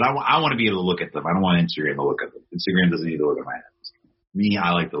and shit, but I want to be able to look at them. I don't want Instagram to look at them. Instagram doesn't need to look at my abs. Me,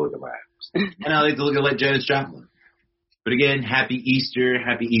 I like to look at my abs. And I like to look at like Janis Joplin. But again, happy Easter.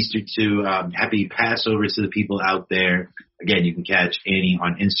 Happy Easter to happy Passover to the people out there. Again, you can catch Annie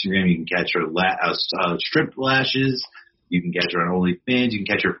on Instagram. You can catch her strip lashes. You can catch her on OnlyFans. You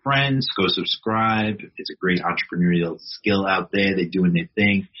can catch her friends. Go subscribe. It's a great entrepreneurial skill out there. They're doing their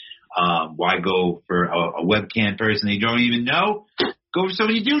thing. Why go for a webcam person they don't even know? Go for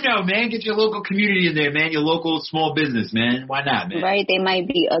someone you do know, man. Get your local community in there, man. Your local small business, man. Why not, man? Right? They might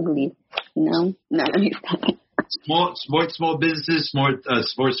be ugly. No, let me stop. Small businesses, small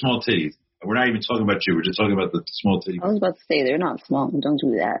titties. We're not even talking about you. We're just talking about the small titties. I was about to say they're not small. Don't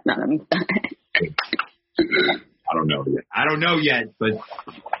do that. No, let me stop. I don't know yet, but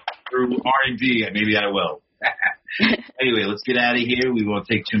through R&D, maybe I will. Anyway, let's get out of here. We won't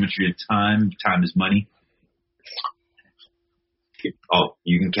take too much of your time. Time is money. Oh,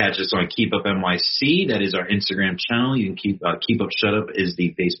 you can catch us on Keep Up NYC. That is our Instagram channel. You can Keep Up Shut Up is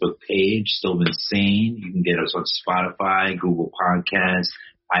the Facebook page. Still Been Sane. You can get us on Spotify, Google Podcasts,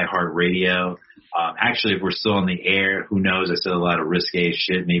 iHeartRadio. Actually, if we're still on the air, who knows? I said a lot of risque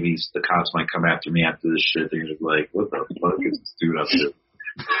shit. Maybe the cops might come after me after this shit. They're just like, what the fuck is this dude up to?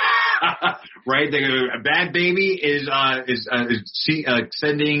 Right? A bad baby is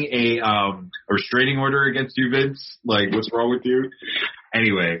sending a restraining order against you, Vince. Like, what's wrong with you?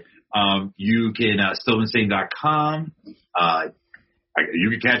 Anyway, you can stillbeensane.com. You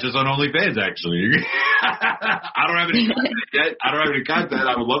can catch us on OnlyFans, actually. I don't have any content yet.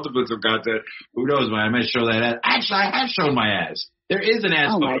 I would love to put some content. Who knows, man? I might show that ass. Actually, I have shown my ass. There is an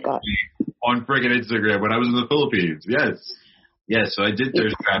ass photo on friggin' Instagram when I was in the Philippines. Yes, so I did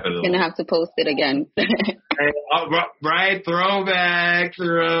thirst trap it. You're going to have to post it again. Right, throwback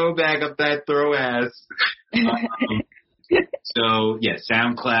up that throw ass. So, yeah,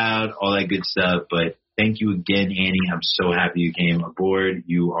 SoundCloud, all that good stuff. But thank you again, Annie. I'm so happy you came aboard.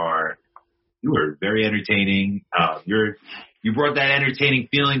 You are very entertaining. You brought that entertaining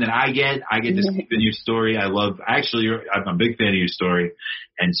feeling that I get. I get to see in your story. I'm a big fan of your story.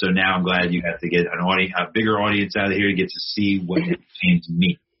 And so now I'm glad you got to get a bigger audience out of here to get to see what entertains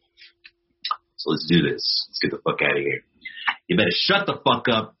me. So let's do this. Let's get the fuck out of here. You better shut the fuck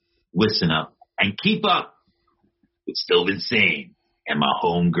up, listen up, and keep up with Still Been Sane and my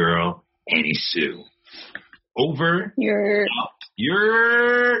homegirl, Annie Sue. Over. You're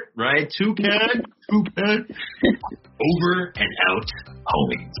right. Toucan. Over and out,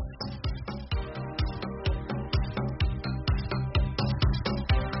 homies.